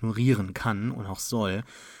man die ignorieren kann und auch soll,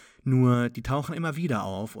 nur die tauchen immer wieder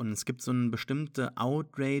auf und es gibt so eine bestimmte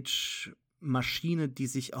Outrage-Maschine, die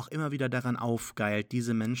sich auch immer wieder daran aufgeilt,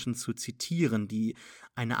 diese Menschen zu zitieren, die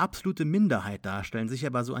eine absolute Minderheit darstellen, sich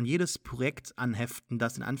aber so an jedes Projekt anheften,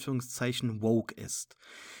 das in Anführungszeichen woke ist.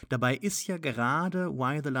 Dabei ist ja gerade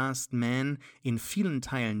Why the Last Man in vielen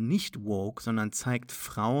Teilen nicht woke, sondern zeigt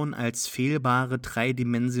Frauen als fehlbare,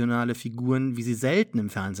 dreidimensionale Figuren, wie sie selten im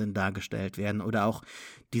Fernsehen dargestellt werden, oder auch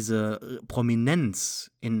diese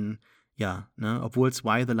Prominenz obwohl es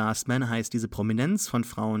Why the Last Man heißt, diese Prominenz von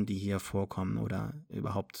Frauen, die hier vorkommen oder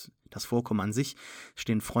überhaupt das Vorkommen an sich,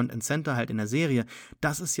 stehen Front and Center halt in der Serie.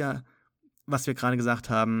 Das ist ja, was wir gerade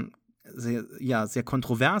gesagt haben, sehr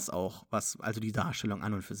kontrovers auch, also die Darstellung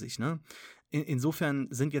an und für sich, ne? Insofern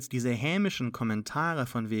sind jetzt diese hämischen Kommentare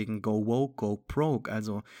von wegen Go Woke, Go Broke,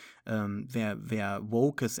 also wer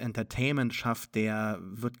wokes Entertainment schafft, der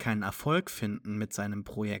wird keinen Erfolg finden mit seinem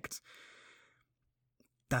Projekt.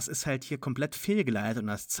 Das ist halt hier komplett fehlgeleitet und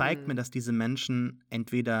das zeigt mir, dass diese Menschen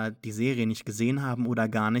entweder die Serie nicht gesehen haben oder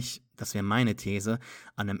gar nicht, das wäre meine These,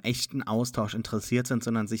 an einem echten Austausch interessiert sind,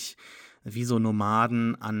 sondern sich wie so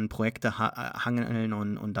Nomaden an Projekte hangeln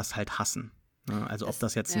und das halt hassen. Also ob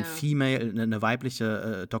das jetzt eine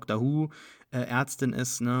weibliche Doctor Who Ärztin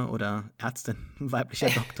ist, ne, oder Ärztin, weiblicher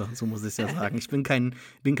Doktor, so muss ich es ja sagen. Ich bin kein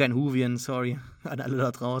Whovian, sorry an alle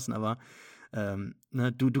da draußen, aber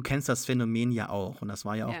du kennst das Phänomen ja auch und das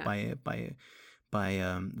war ja auch bei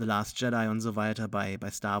The Last Jedi und so weiter, bei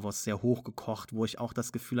Star Wars sehr hochgekocht, wo ich auch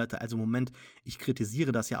das Gefühl hatte, also Moment, ich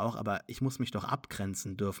kritisiere das ja auch, aber ich muss mich doch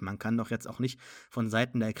abgrenzen dürfen. Man kann doch jetzt auch nicht von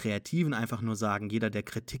Seiten der Kreativen einfach nur sagen, jeder, der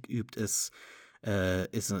Kritik übt, ist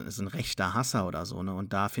ein rechter Hasser oder so. Ne?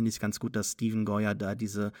 Und da finde ich es ganz gut, dass Stephen Goyer da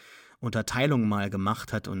diese Unterteilung mal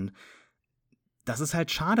gemacht hat. Und das ist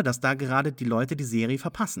halt schade, dass da gerade die Leute die Serie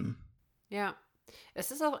verpassen. Ja.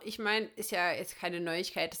 Es ist auch, ich meine, ist ja jetzt keine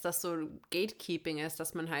Neuigkeit, dass das so Gatekeeping ist,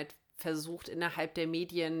 dass man halt versucht, innerhalb der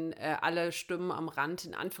Medien alle Stimmen am Rand,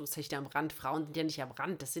 in Anführungszeichen am Rand, Frauen sind ja nicht am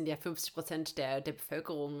Rand, das sind ja 50% der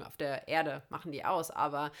Bevölkerung auf der Erde, machen die aus,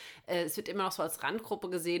 aber es wird immer noch so als Randgruppe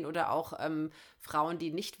gesehen oder auch Frauen,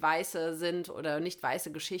 die nicht weiße sind oder nicht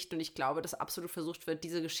weiße Geschichten, und ich glaube, dass absolut versucht wird,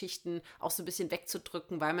 diese Geschichten auch so ein bisschen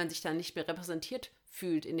wegzudrücken, weil man sich dann nicht mehr repräsentiert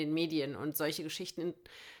fühlt in den Medien, und solche Geschichten,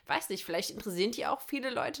 weiß nicht, vielleicht interessieren die auch viele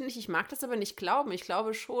Leute nicht, ich mag das aber nicht glauben, ich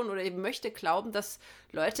glaube schon oder eben möchte glauben, dass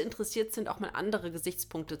Leute interessiert sind, auch mal andere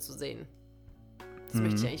Gesichtspunkte zu sehen. Das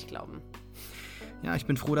möchte ich eigentlich glauben. Ja, ich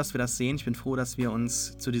bin froh, dass wir das sehen. Ich bin froh, dass wir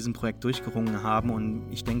uns zu diesem Projekt durchgerungen haben,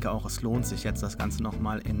 und ich denke auch, es lohnt sich jetzt, das Ganze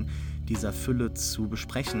nochmal in dieser Fülle zu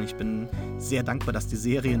besprechen. Ich bin sehr dankbar, dass die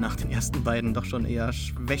Serie nach den ersten beiden doch schon eher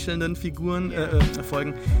schwächelnden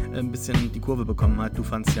Folgen ein bisschen die Kurve bekommen hat. Du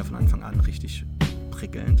fandst ja von Anfang an richtig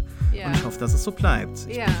prickelnd. Ja. Und ich hoffe, dass es so bleibt.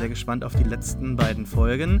 Ich bin sehr gespannt auf die letzten beiden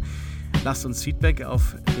Folgen. Lasst uns Feedback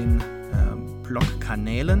auf den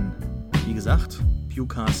Blog-Kanälen. Wie gesagt,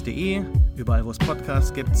 pewcast.de, überall wo es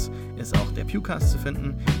Podcasts gibt, ist auch der Pewcast zu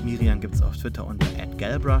finden. Miriam gibt es auf Twitter unter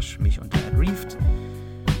 @galbrush, mich unter @reeft.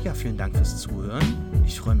 Ja, vielen Dank fürs Zuhören.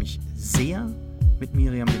 Ich freue mich sehr, mit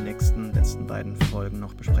Miriam die letzten beiden Folgen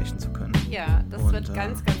noch besprechen zu können. Ja, das wird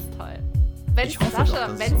ganz, ganz toll. Wenn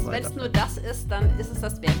es nur das ist, dann ist es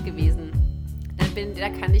das wert gewesen. Da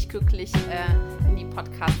kann ich glücklich in die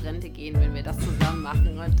Podcast-Rente gehen, wenn wir das zusammen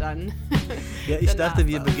machen, und dann. Ja, ich dachte,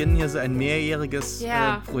 wir beginnen hier so ein mehrjähriges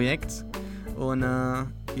Projekt, und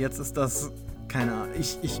jetzt ist das, keine Ahnung,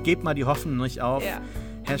 ich gebe mal die Hoffnung nicht auf. Ja.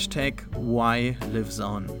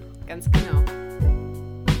 #WhyLiveZone. Ganz genau.